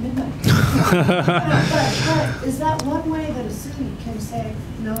high at midnight. but is that one way that a city can say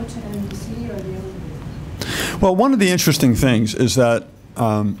no to NBC or the Olympics? Well, one of the interesting things is that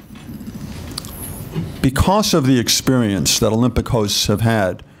because of the experience that Olympic hosts have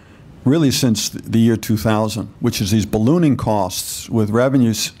had really since the year 2000, which is these ballooning costs with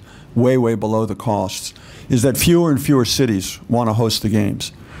revenues way, way below the costs, is that fewer and fewer cities want to host the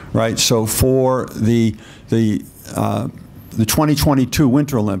games, right? So for the 2022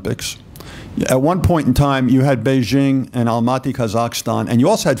 Winter Olympics, at one point in time, you had Beijing and Almaty, Kazakhstan, and you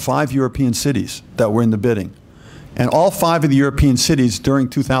also had 5 European cities that were in the bidding. And all 5 of the European cities during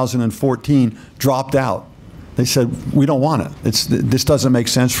 2014 dropped out. They said, we don't want it. This doesn't make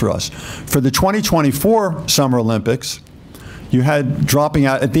sense for us. For the 2024 Summer Olympics, you had dropping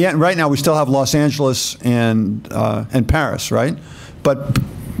out. At the end, right now, we still have Los Angeles and Paris, right? But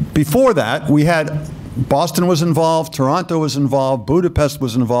before that, we had Boston was involved, Toronto was involved, Budapest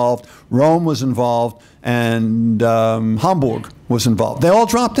was involved, Rome was involved, and Hamburg was involved. They all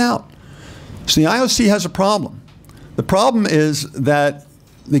dropped out. So the IOC has a problem. The problem is that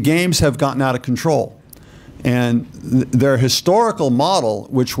the games have gotten out of control. And their historical model,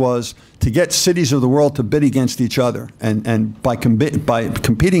 which was to get cities of the world to bid against each other, and by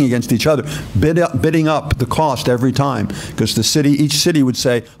competing against each other, bidding up the cost every time, because each city would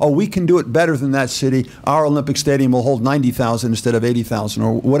say, oh, we can do it better than that city. Our Olympic Stadium will hold 90,000 instead of 80,000,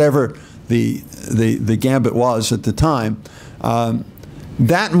 or whatever the gambit was at the time.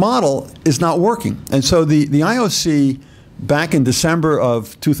 That model is not working. And so the IOC, back in December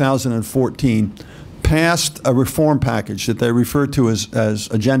of 2014, passed a reform package that they referred to as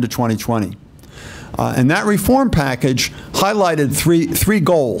Agenda 2020. And that reform package highlighted three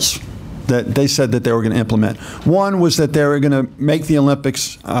goals that they said that they were going to implement. One was that they were going to make the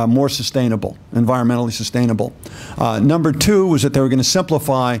Olympics more sustainable, environmentally sustainable. Number 2 was that they were going to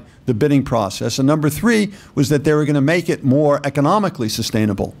simplify the bidding process. And number 3 was that they were going to make it more economically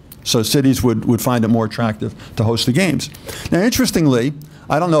sustainable, so cities would find it more attractive to host the games. Now, interestingly,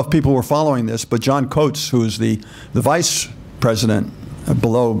 I don't know if people were following this, but John Coates, who is the vice president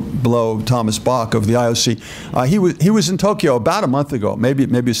below Thomas Bach of the IOC, he was in Tokyo about a month ago,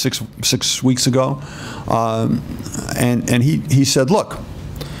 maybe six weeks ago, and he said, look,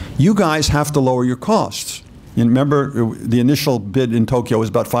 you guys have to lower your costs. You remember the initial bid in Tokyo was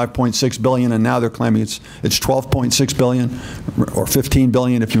about $5.6 billion, and now they're claiming it's $12.6 billion, or $15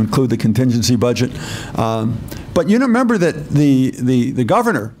 billion if you include the contingency budget. But you remember that the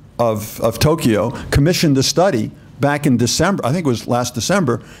governor of Tokyo commissioned a study back in December, I think it was last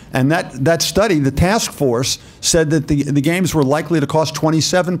December, and that study, the task force, said that the games were likely to cost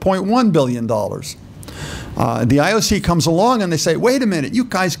 $27.1 billion. The IOC comes along and they say, wait a minute, you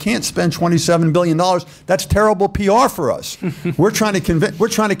guys can't spend $27 billion. That's terrible PR for us. We're trying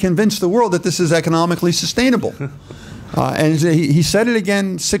to convince the world that this is economically sustainable. And he said it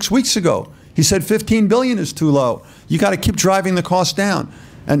again 6 weeks ago. He said $15 billion is too low. You got to keep driving the cost down.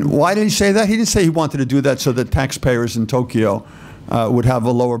 And why did he say that? He didn't say he wanted to do that so that taxpayers in Tokyo would have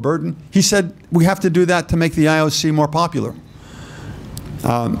a lower burden. He said we have to do that to make the IOC more popular.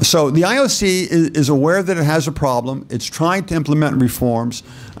 So the IOC is aware that it has a problem. It's trying to implement reforms,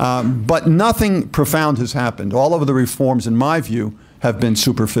 but nothing profound has happened. All of the reforms, in my view, have been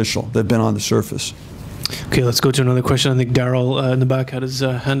superficial. They've been on the surface. Okay, let's go to another question. I think Daryl in the back had his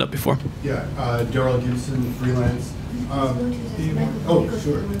hand up before. Yeah, Daryl Gibson, freelance. Oh,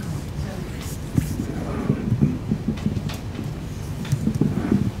 sure.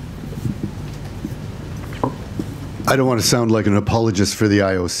 I don't want to sound like an apologist for the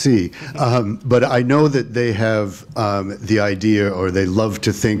IOC, but I know that they have the idea, or they love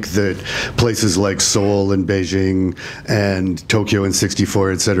to think that places like Seoul and Beijing and Tokyo in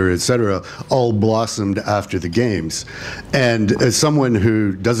 '64, et cetera, all blossomed after the Games. And as someone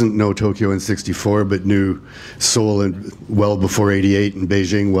who doesn't know Tokyo in '64, but knew Seoul well before '88 and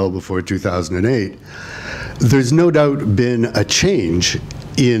Beijing well before 2008, there's no doubt been a change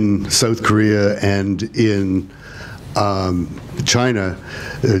in South Korea and in China,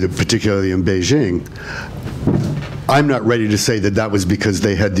 particularly in Beijing. I'm not ready to say that that was because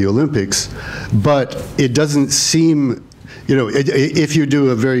they had the Olympics, but it doesn't seem, you know, if you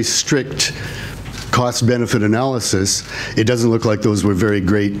do a very strict cost-benefit analysis, it doesn't look like those were very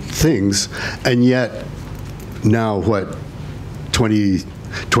great things, and yet now, what,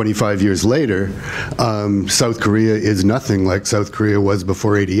 25 years later, South Korea is nothing like South Korea was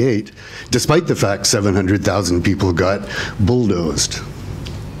before '88, despite the fact 700,000 people got bulldozed.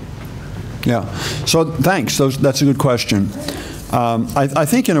 Yeah, so thanks. That's a good question. I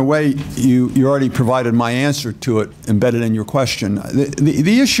think in a way you already provided my answer to it embedded in your question.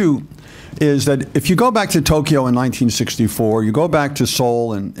 The issue is that if you go back to Tokyo in 1964, you go back to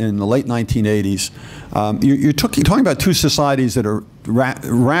Seoul in the late 1980s, you're talking about two societies that are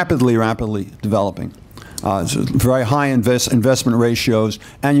rapidly developing. Very high investment ratios,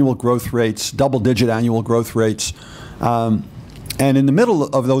 annual growth rates, double-digit annual growth rates. And in the middle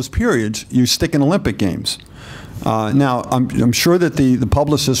of those periods, you stick in Olympic Games. Now, I'm sure that the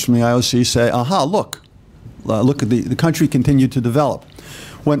publicists from the IOC say, aha, look at the country continued to develop.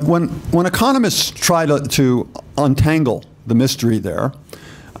 When economists try to untangle the mystery there,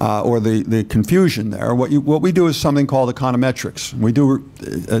 or the confusion there, what we do is something called econometrics. We do,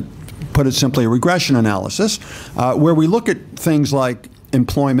 put it simply, a regression analysis, where we look at things like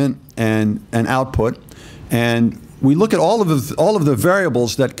employment and output, and we look at all of the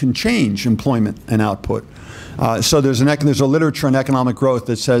variables that can change employment and output. So there's a literature on economic growth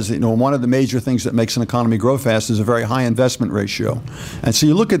that says that, one of the major things that makes an economy grow fast is a very high investment ratio. And so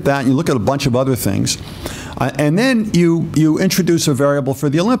you look at that, and you look at a bunch of other things, and then you introduce a variable for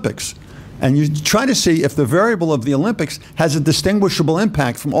the Olympics. And you try to see if the variable of the Olympics has a distinguishable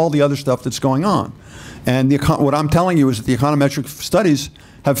impact from all the other stuff that's going on. And what I'm telling you is that the econometric studies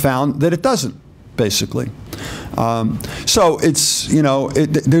have found that it doesn't, basically. So it's,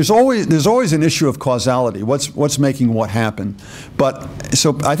 there's always an issue of causality. What's making what happen? But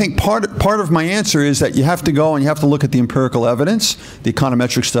so I think part of my answer is that you have to go and you have to look at the empirical evidence, the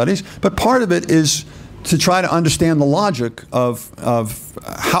econometric studies. But part of it is to try to understand the logic of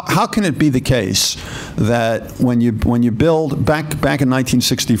how can it be the case that when you build back in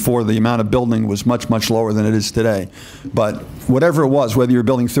 1964, the amount of building was much lower than it is today, but whatever it was, whether you're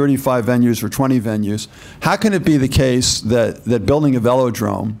building 35 venues or 20 venues, how can it be the case that building a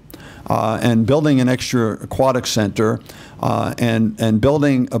velodrome and building an extra aquatic center and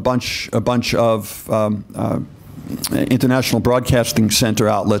building a bunch of international broadcasting center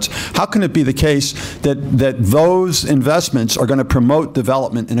outlets, how can it be the case that those investments are going to promote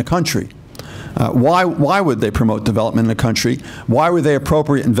development in a country? Why would they promote development in a country? Why were they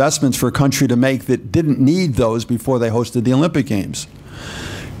appropriate investments for a country to make that didn't need those before they hosted the Olympic Games?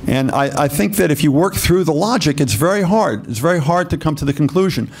 And I think that if you work through the logic, it's very hard. It's very hard to come to the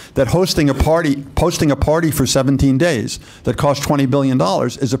conclusion that posting a party for 17 days that cost $20 billion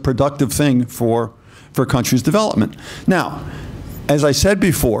is a productive thing for a country's development. Now, as I said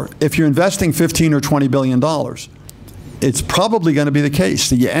before, if you're investing $15 or $20 billion, it's probably going to be the case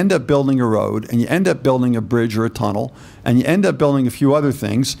that you end up building a road, and you end up building a bridge or a tunnel, and you end up building a few other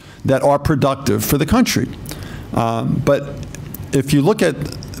things that are productive for the country. But if you look at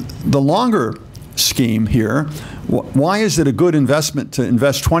the longer scheme here, why is it a good investment to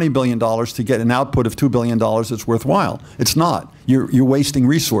invest $20 billion to get an output of $2 billion that's worthwhile? It's not. You're wasting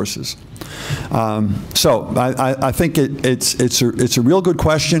resources. So I think it's a real good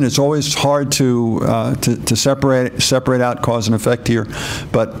question. It's always hard to separate out cause and effect here,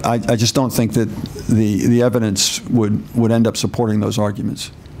 but I just don't think that the evidence would end up supporting those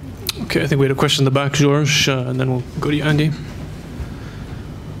arguments. Okay, I think we had a question in the back, George, and then we'll go to you, Andy.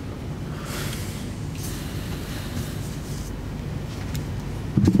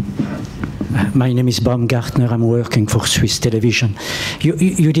 My name is Baumgartner. I'm working for Swiss Television.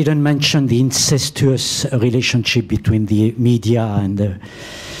 You didn't mention the incestuous relationship between the media and the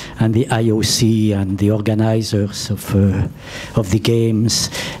IOC and the organizers of the games.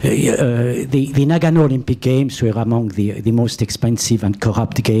 The Nagano Olympic Games were among the most expensive and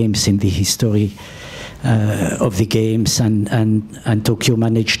corrupt games in the history of the games, and Tokyo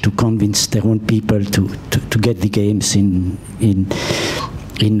managed to convince their own people to get the games in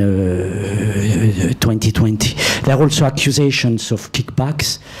 2020. There are also accusations of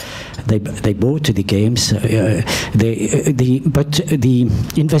kickbacks. They bought the games. But the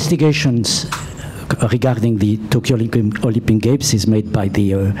investigations regarding the Tokyo Olympic Games is made by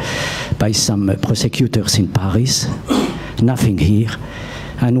some prosecutors in Paris. Nothing here.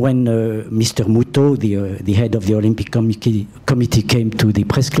 And when Mr. Muto, the head of the Olympic Committee, came to the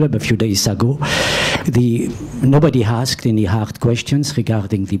press club a few days ago, nobody asked any hard questions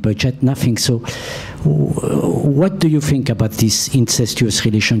regarding the budget, nothing. So what do you think about this incestuous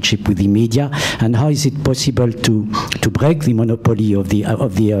relationship with the media, and how is it possible to break the monopoly of the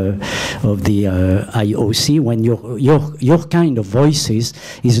IOC when your kind of voices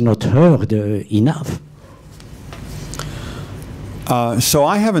is not heard enough? So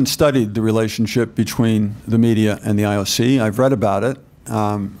I haven't studied the relationship between the media and the IOC. I've read about it.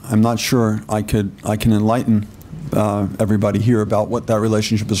 I'm not sure I can enlighten everybody here about what that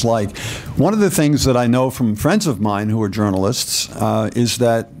relationship is like. One of the things that I know from friends of mine who are journalists is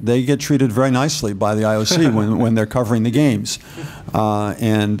that they get treated very nicely by the IOC when they're covering the games,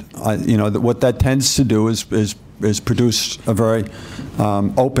 and you know what that tends to do is produce a very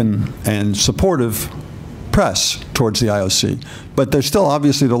open and supportive press towards the IOC. But there's still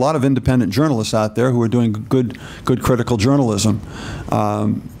obviously a lot of independent journalists out there who are doing good critical journalism.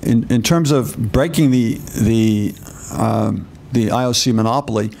 In terms of breaking the IOC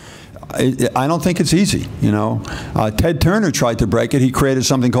monopoly, I don't think it's easy. You know, Ted Turner tried to break it. He created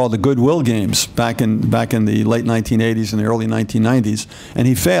something called the Goodwill Games back in the late 1980s and the early 1990s, and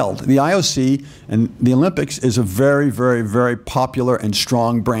he failed. The IOC and the Olympics is a very, very, very popular and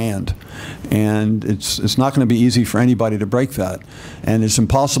strong brand, and it's not going to be easy for anybody to break that, and it's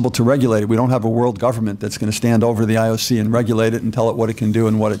impossible to regulate it. We don't have a world government that's going to stand over the IOC and regulate it and tell it what it can do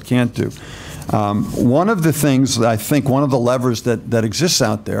and what it can't do. One of the things that I think, one of the levers that exists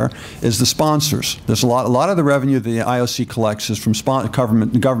out there is the sponsors. There's a lot of the revenue the IOC collects is from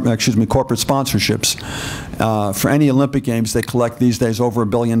corporate sponsorships. For any Olympic Games, they collect these days over $1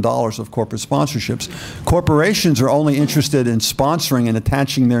 billion of corporate sponsorships. Corporations are only interested in sponsoring and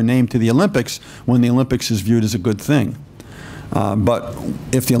attaching their name to the Olympics when the Olympics is viewed as a good thing. But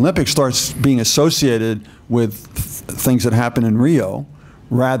if the Olympics starts being associated with things that happen in Rio,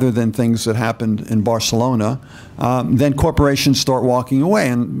 rather than things that happened in Barcelona, then corporations start walking away,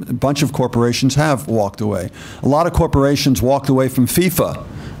 and a bunch of corporations have walked away. A lot of corporations walked away from FIFA,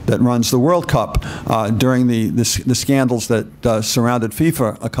 that runs the World Cup, during the scandals that surrounded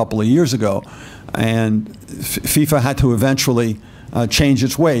FIFA a couple of years ago, and FIFA had to eventually change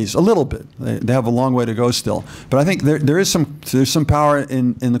its ways a little bit. They have a long way to go still, but I think there's some power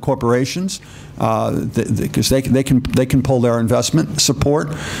in the corporations because they can pull their investment support,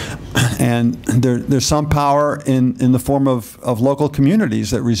 and there's some power in the form of local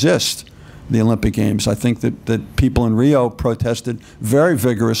communities that resist the Olympic Games. I think that people in Rio protested very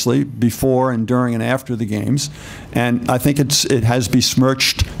vigorously before and during and after the Games, and I think it has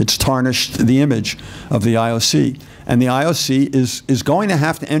besmirched, it's tarnished the image of the IOC. And the IOC is going to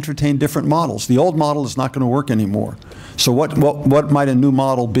have to entertain different models. The old model is not going to work anymore. So what might a new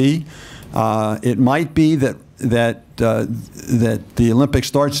model be? It might be that the Olympics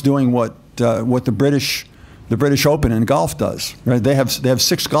starts doing what the British Open in golf does. Right? They have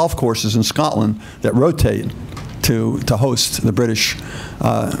 6 golf courses in Scotland that rotate to host the British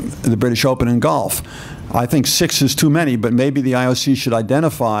Open in golf. I think 6 is too many, but maybe the IOC should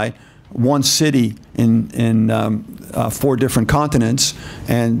identify one city in 4 different continents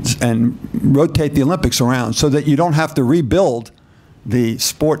and rotate the Olympics around so that you don't have to rebuild the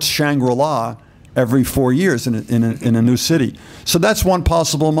sports Shangri-La every 4 years in a new city. So that's one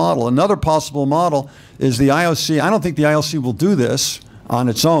possible model. Another possible model is the IOC. I don't think the IOC will do this on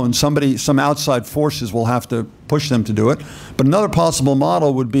its own. Some outside forces will have to push them to do it. But another possible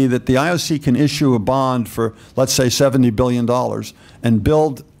model would be that the IOC can issue a bond for, let's say, $70 billion and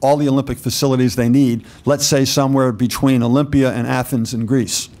build all the Olympic facilities they need, let's say somewhere between Olympia and Athens in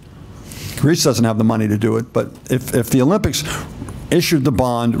Greece. Greece doesn't have the money to do it, but if the Olympics issued the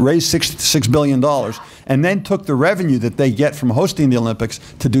bond, raised $6 billion, and then took the revenue that they get from hosting the Olympics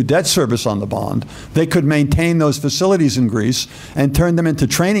to do debt service on the bond, they could maintain those facilities in Greece and turn them into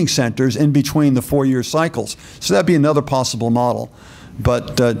training centers in between the 4-year cycles. So that'd be another possible model.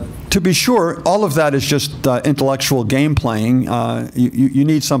 But to be sure, all of that is just intellectual game playing. You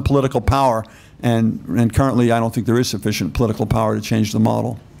need some political power, and currently I don't think there is sufficient political power to change the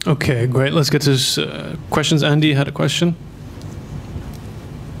model. Okay, great. Let's get to questions. Andy had a question.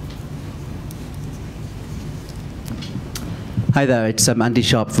 Hi there, it's Andy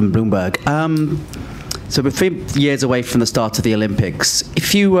Sharp from Bloomberg. So we're 3 years away from the start of the Olympics.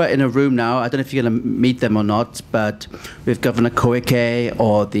 If you were in a room now, I don't know if you're going to meet them or not, but with Governor Koike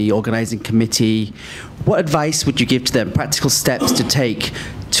or the organizing committee, what advice would you give to them, practical steps to take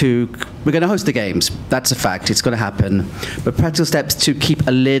to, we're going to host the games, that's a fact, it's going to happen, but practical steps to keep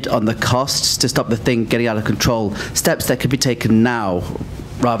a lid on the costs, to stop the thing getting out of control, steps that could be taken now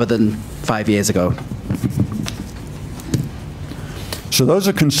rather than 5 years ago? So those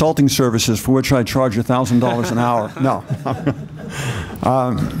are consulting services for which I charge $1,000 an hour. No.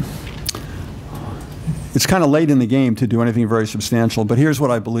 It's kind of late in the game to do anything very substantial, but here's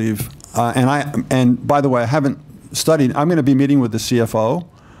what I believe. And by the way, I haven't studied. I'm going to be meeting with the CFO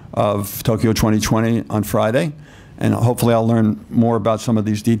of Tokyo 2020 on Friday, and hopefully I'll learn more about some of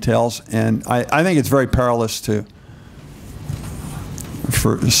these details. And I think it's very perilous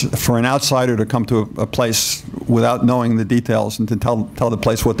for an outsider to come to a place without knowing the details and to tell the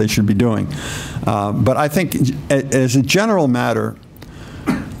place what they should be doing. But I think as a general matter,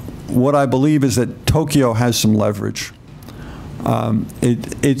 what I believe is that Tokyo has some leverage.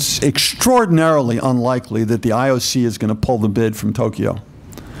 It's extraordinarily unlikely that the IOC is going to pull the bid from Tokyo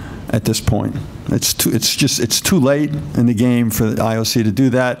at this point. It's too late in the game for the IOC to do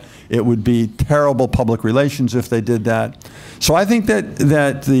that. It would be terrible public relations if they did that. So I think that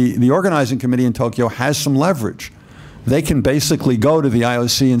the organizing committee in Tokyo has some leverage. They can basically go to the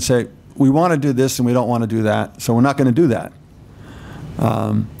IOC and say, we want to do this and we don't want to do that, so we're not going to do that.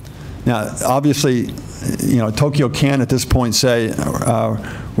 Now, obviously, Tokyo can at this point say,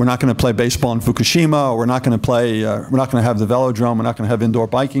 we're not going to play baseball in Fukushima, or we're not going to have the velodrome, we're not going to have indoor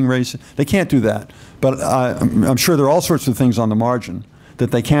biking races. They can't do that. But I'm sure there are all sorts of things on the margin that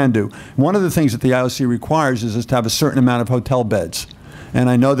they can do. One of the things that the IOC requires is to have a certain amount of hotel beds. And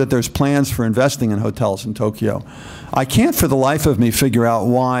I know that there's plans for investing in hotels in Tokyo. I can't for the life of me figure out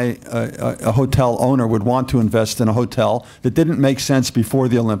why a hotel owner would want to invest in a hotel that didn't make sense before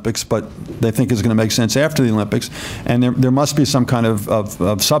the Olympics, but they think is going to make sense after the Olympics. And there must be some kind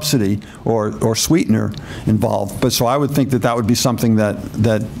of subsidy or sweetener involved. But so I would think that would be something that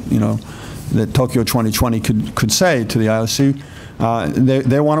Tokyo 2020 could say to the IOC.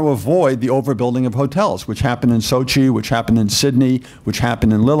 They want to avoid the overbuilding of hotels, which happened in Sochi, which happened in Sydney, which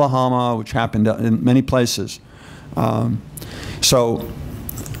happened in Lillehammer, which happened in many places. So,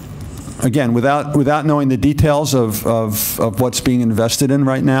 again, without knowing the details of what's being invested in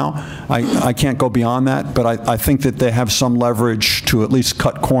right now, I can't go beyond that. But I think that they have some leverage to at least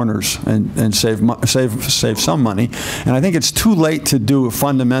cut corners and save some money. And I think it's too late to do a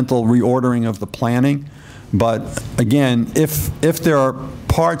fundamental reordering of the planning. But again, if there are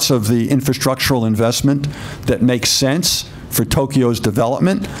parts of the infrastructural investment that make sense for Tokyo's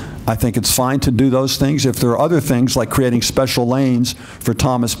development, I think it's fine to do those things. If there are other things like creating special lanes for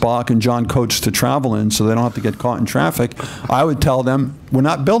Thomas Bach and John Coates to travel in so they don't have to get caught in traffic, I would tell them, we're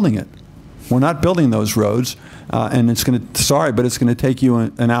not building it. We're not building those roads, and it's going to, sorry, but it's going to take you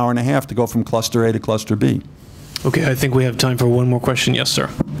an hour and a half to go from cluster A to cluster B. Okay, I think we have time for one more question. Yes, sir.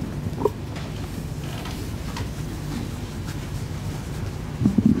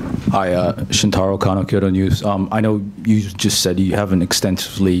 Hi, Shintaro Kano, Kyoto News. I know you just said you haven't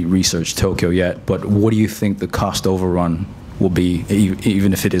extensively researched Tokyo yet, but what do you think the cost overrun will be,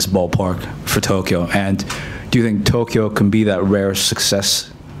 even if it is ballpark, for Tokyo? And do you think Tokyo can be that rare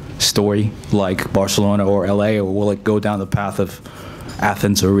success story like Barcelona or LA, or will it go down the path of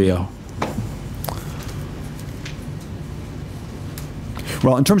Athens or Rio?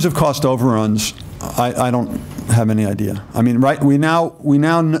 Well, in terms of cost overruns, I don't have any idea. I mean, right? We now,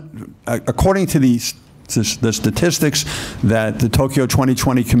 according to the statistics that the Tokyo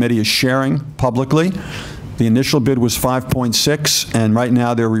 2020 committee is sharing publicly, the initial bid was 5.6, and right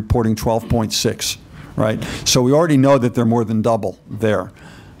now they're reporting 12.6. Right? So we already know that they're more than double there.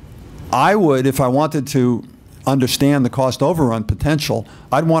 I would, if I wanted to understand the cost overrun potential,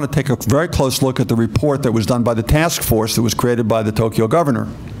 I'd want to take a very close look at the report that was done by the task force that was created by the Tokyo governor.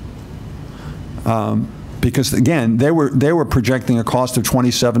 Because again, they were projecting a cost of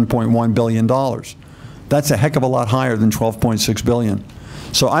 $27.1 billion. That's a heck of a lot higher than 12.6 billion.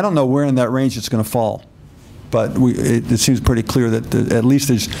 So I don't know where in that range it's going to fall, but it seems pretty clear that at least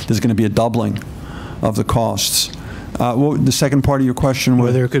there's going to be a doubling of the costs. What the second part of your question was?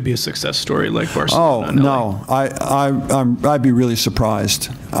 Whether it could be a success story like Barcelona. Oh, no. I'd be really surprised.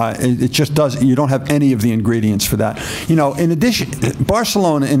 It just does. You don't have any of the ingredients for that. You know, in addition,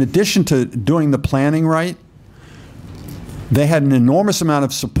 Barcelona, in addition to doing the planning right, they had an enormous amount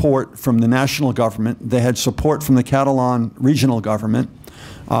of support from the national government. They had support from the Catalan regional government.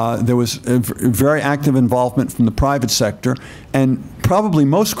 There was a very active involvement from the private sector. And probably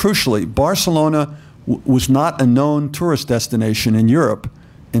most crucially, Barcelona was not a known tourist destination in Europe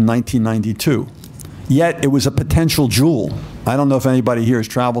in 1992. Yet it was a potential jewel. I don't know if anybody here has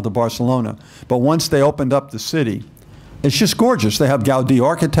traveled to Barcelona, but once they opened up the city, it's just gorgeous. They have Gaudi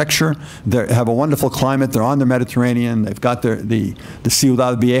architecture. They have a wonderful climate. They're on the Mediterranean. They've got the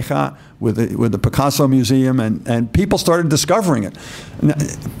Ciudad Vieja with the Picasso Museum, and people started discovering it.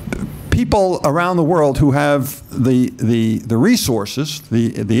 People around the world who have the resources,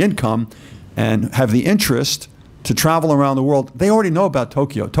 the income, and have the interest to travel around the world, they already know about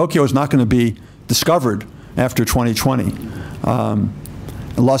Tokyo. Tokyo is not going to be discovered after 2020.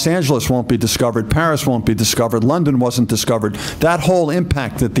 Los Angeles won't be discovered. Paris won't be discovered. London wasn't discovered. That whole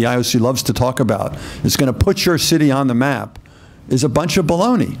impact that the IOC loves to talk about is going to put your city on the map is a bunch of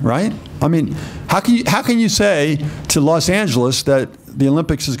baloney, right? I mean, how can you say to Los Angeles that the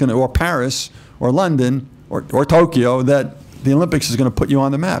Olympics is going to, or Paris, or London, or Tokyo, that the Olympics is going to put you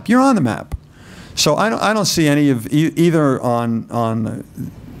on the map? You're on the map. So I don't see any of either on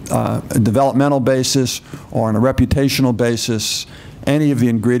a developmental basis or on a reputational basis any of the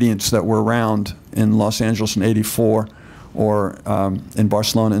ingredients that were around in Los Angeles in '84 or in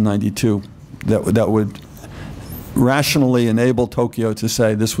Barcelona in '92 that would rationally enable Tokyo to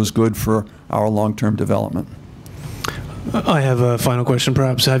say this was good for our long-term development. I have a final question,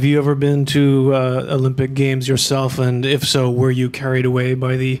 perhaps. Have you ever been to Olympic Games yourself? And if so, were you carried away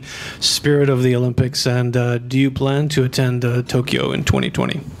by the spirit of the Olympics? And do you plan to attend Tokyo in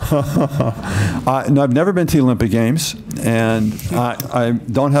 2020? No, I've never been to the Olympic Games, and I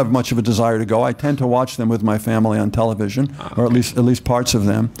don't have much of a desire to go. I tend to watch them with my family on television, or at least parts of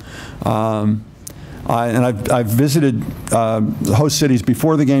them. And I've visited host cities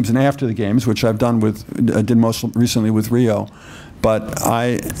before the games and after the games, which I've done I did most recently with Rio. But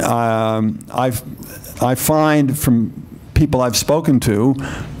I find from people I've spoken to,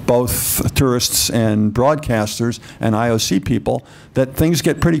 both tourists and broadcasters and IOC people, that things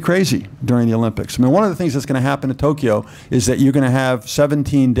get pretty crazy during the Olympics. I mean, one of the things that's going to happen in Tokyo is that you're going to have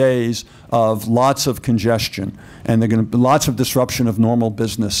 17 days of lots of congestion, and there's going to be lots of disruption of normal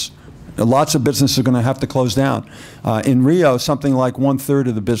business. Lots of businesses are going to have to close down. In Rio, something like 1/3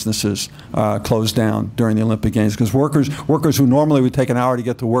 of the businesses closed down during the Olympic Games because workers who normally would take an hour to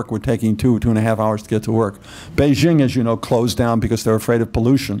get to work were taking 2.5 hours to get to work. Beijing, as you know, closed down because they're afraid of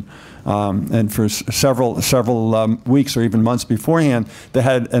pollution. And for several weeks or even months beforehand, they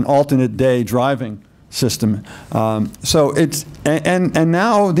had an alternate day driving system. So it's and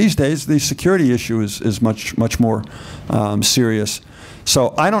now these days the security issue is much more serious.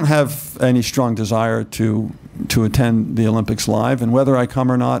 So I don't have any strong desire to attend the Olympics live, and whether I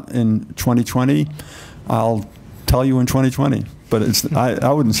come or not in 2020, I'll tell you in 2020. But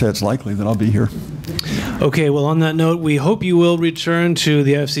I wouldn't say it's likely that I'll be here. Okay, well, on that note, we hope you will return to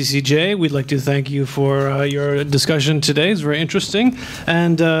the FCCJ. We'd like to thank you for your discussion today. It's very interesting.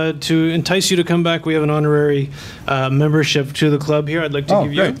 And to entice you to come back, we have an honorary membership to the club here. I'd like to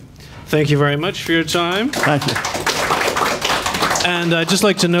give great. you. Thank you very much for your time. Thank you. And I'd just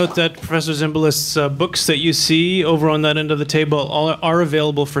like to note that Professor Zimbalist's books that you see over on that end of the table are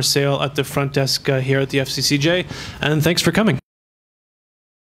available for sale at the front desk here at the FCCJ. And thanks for coming.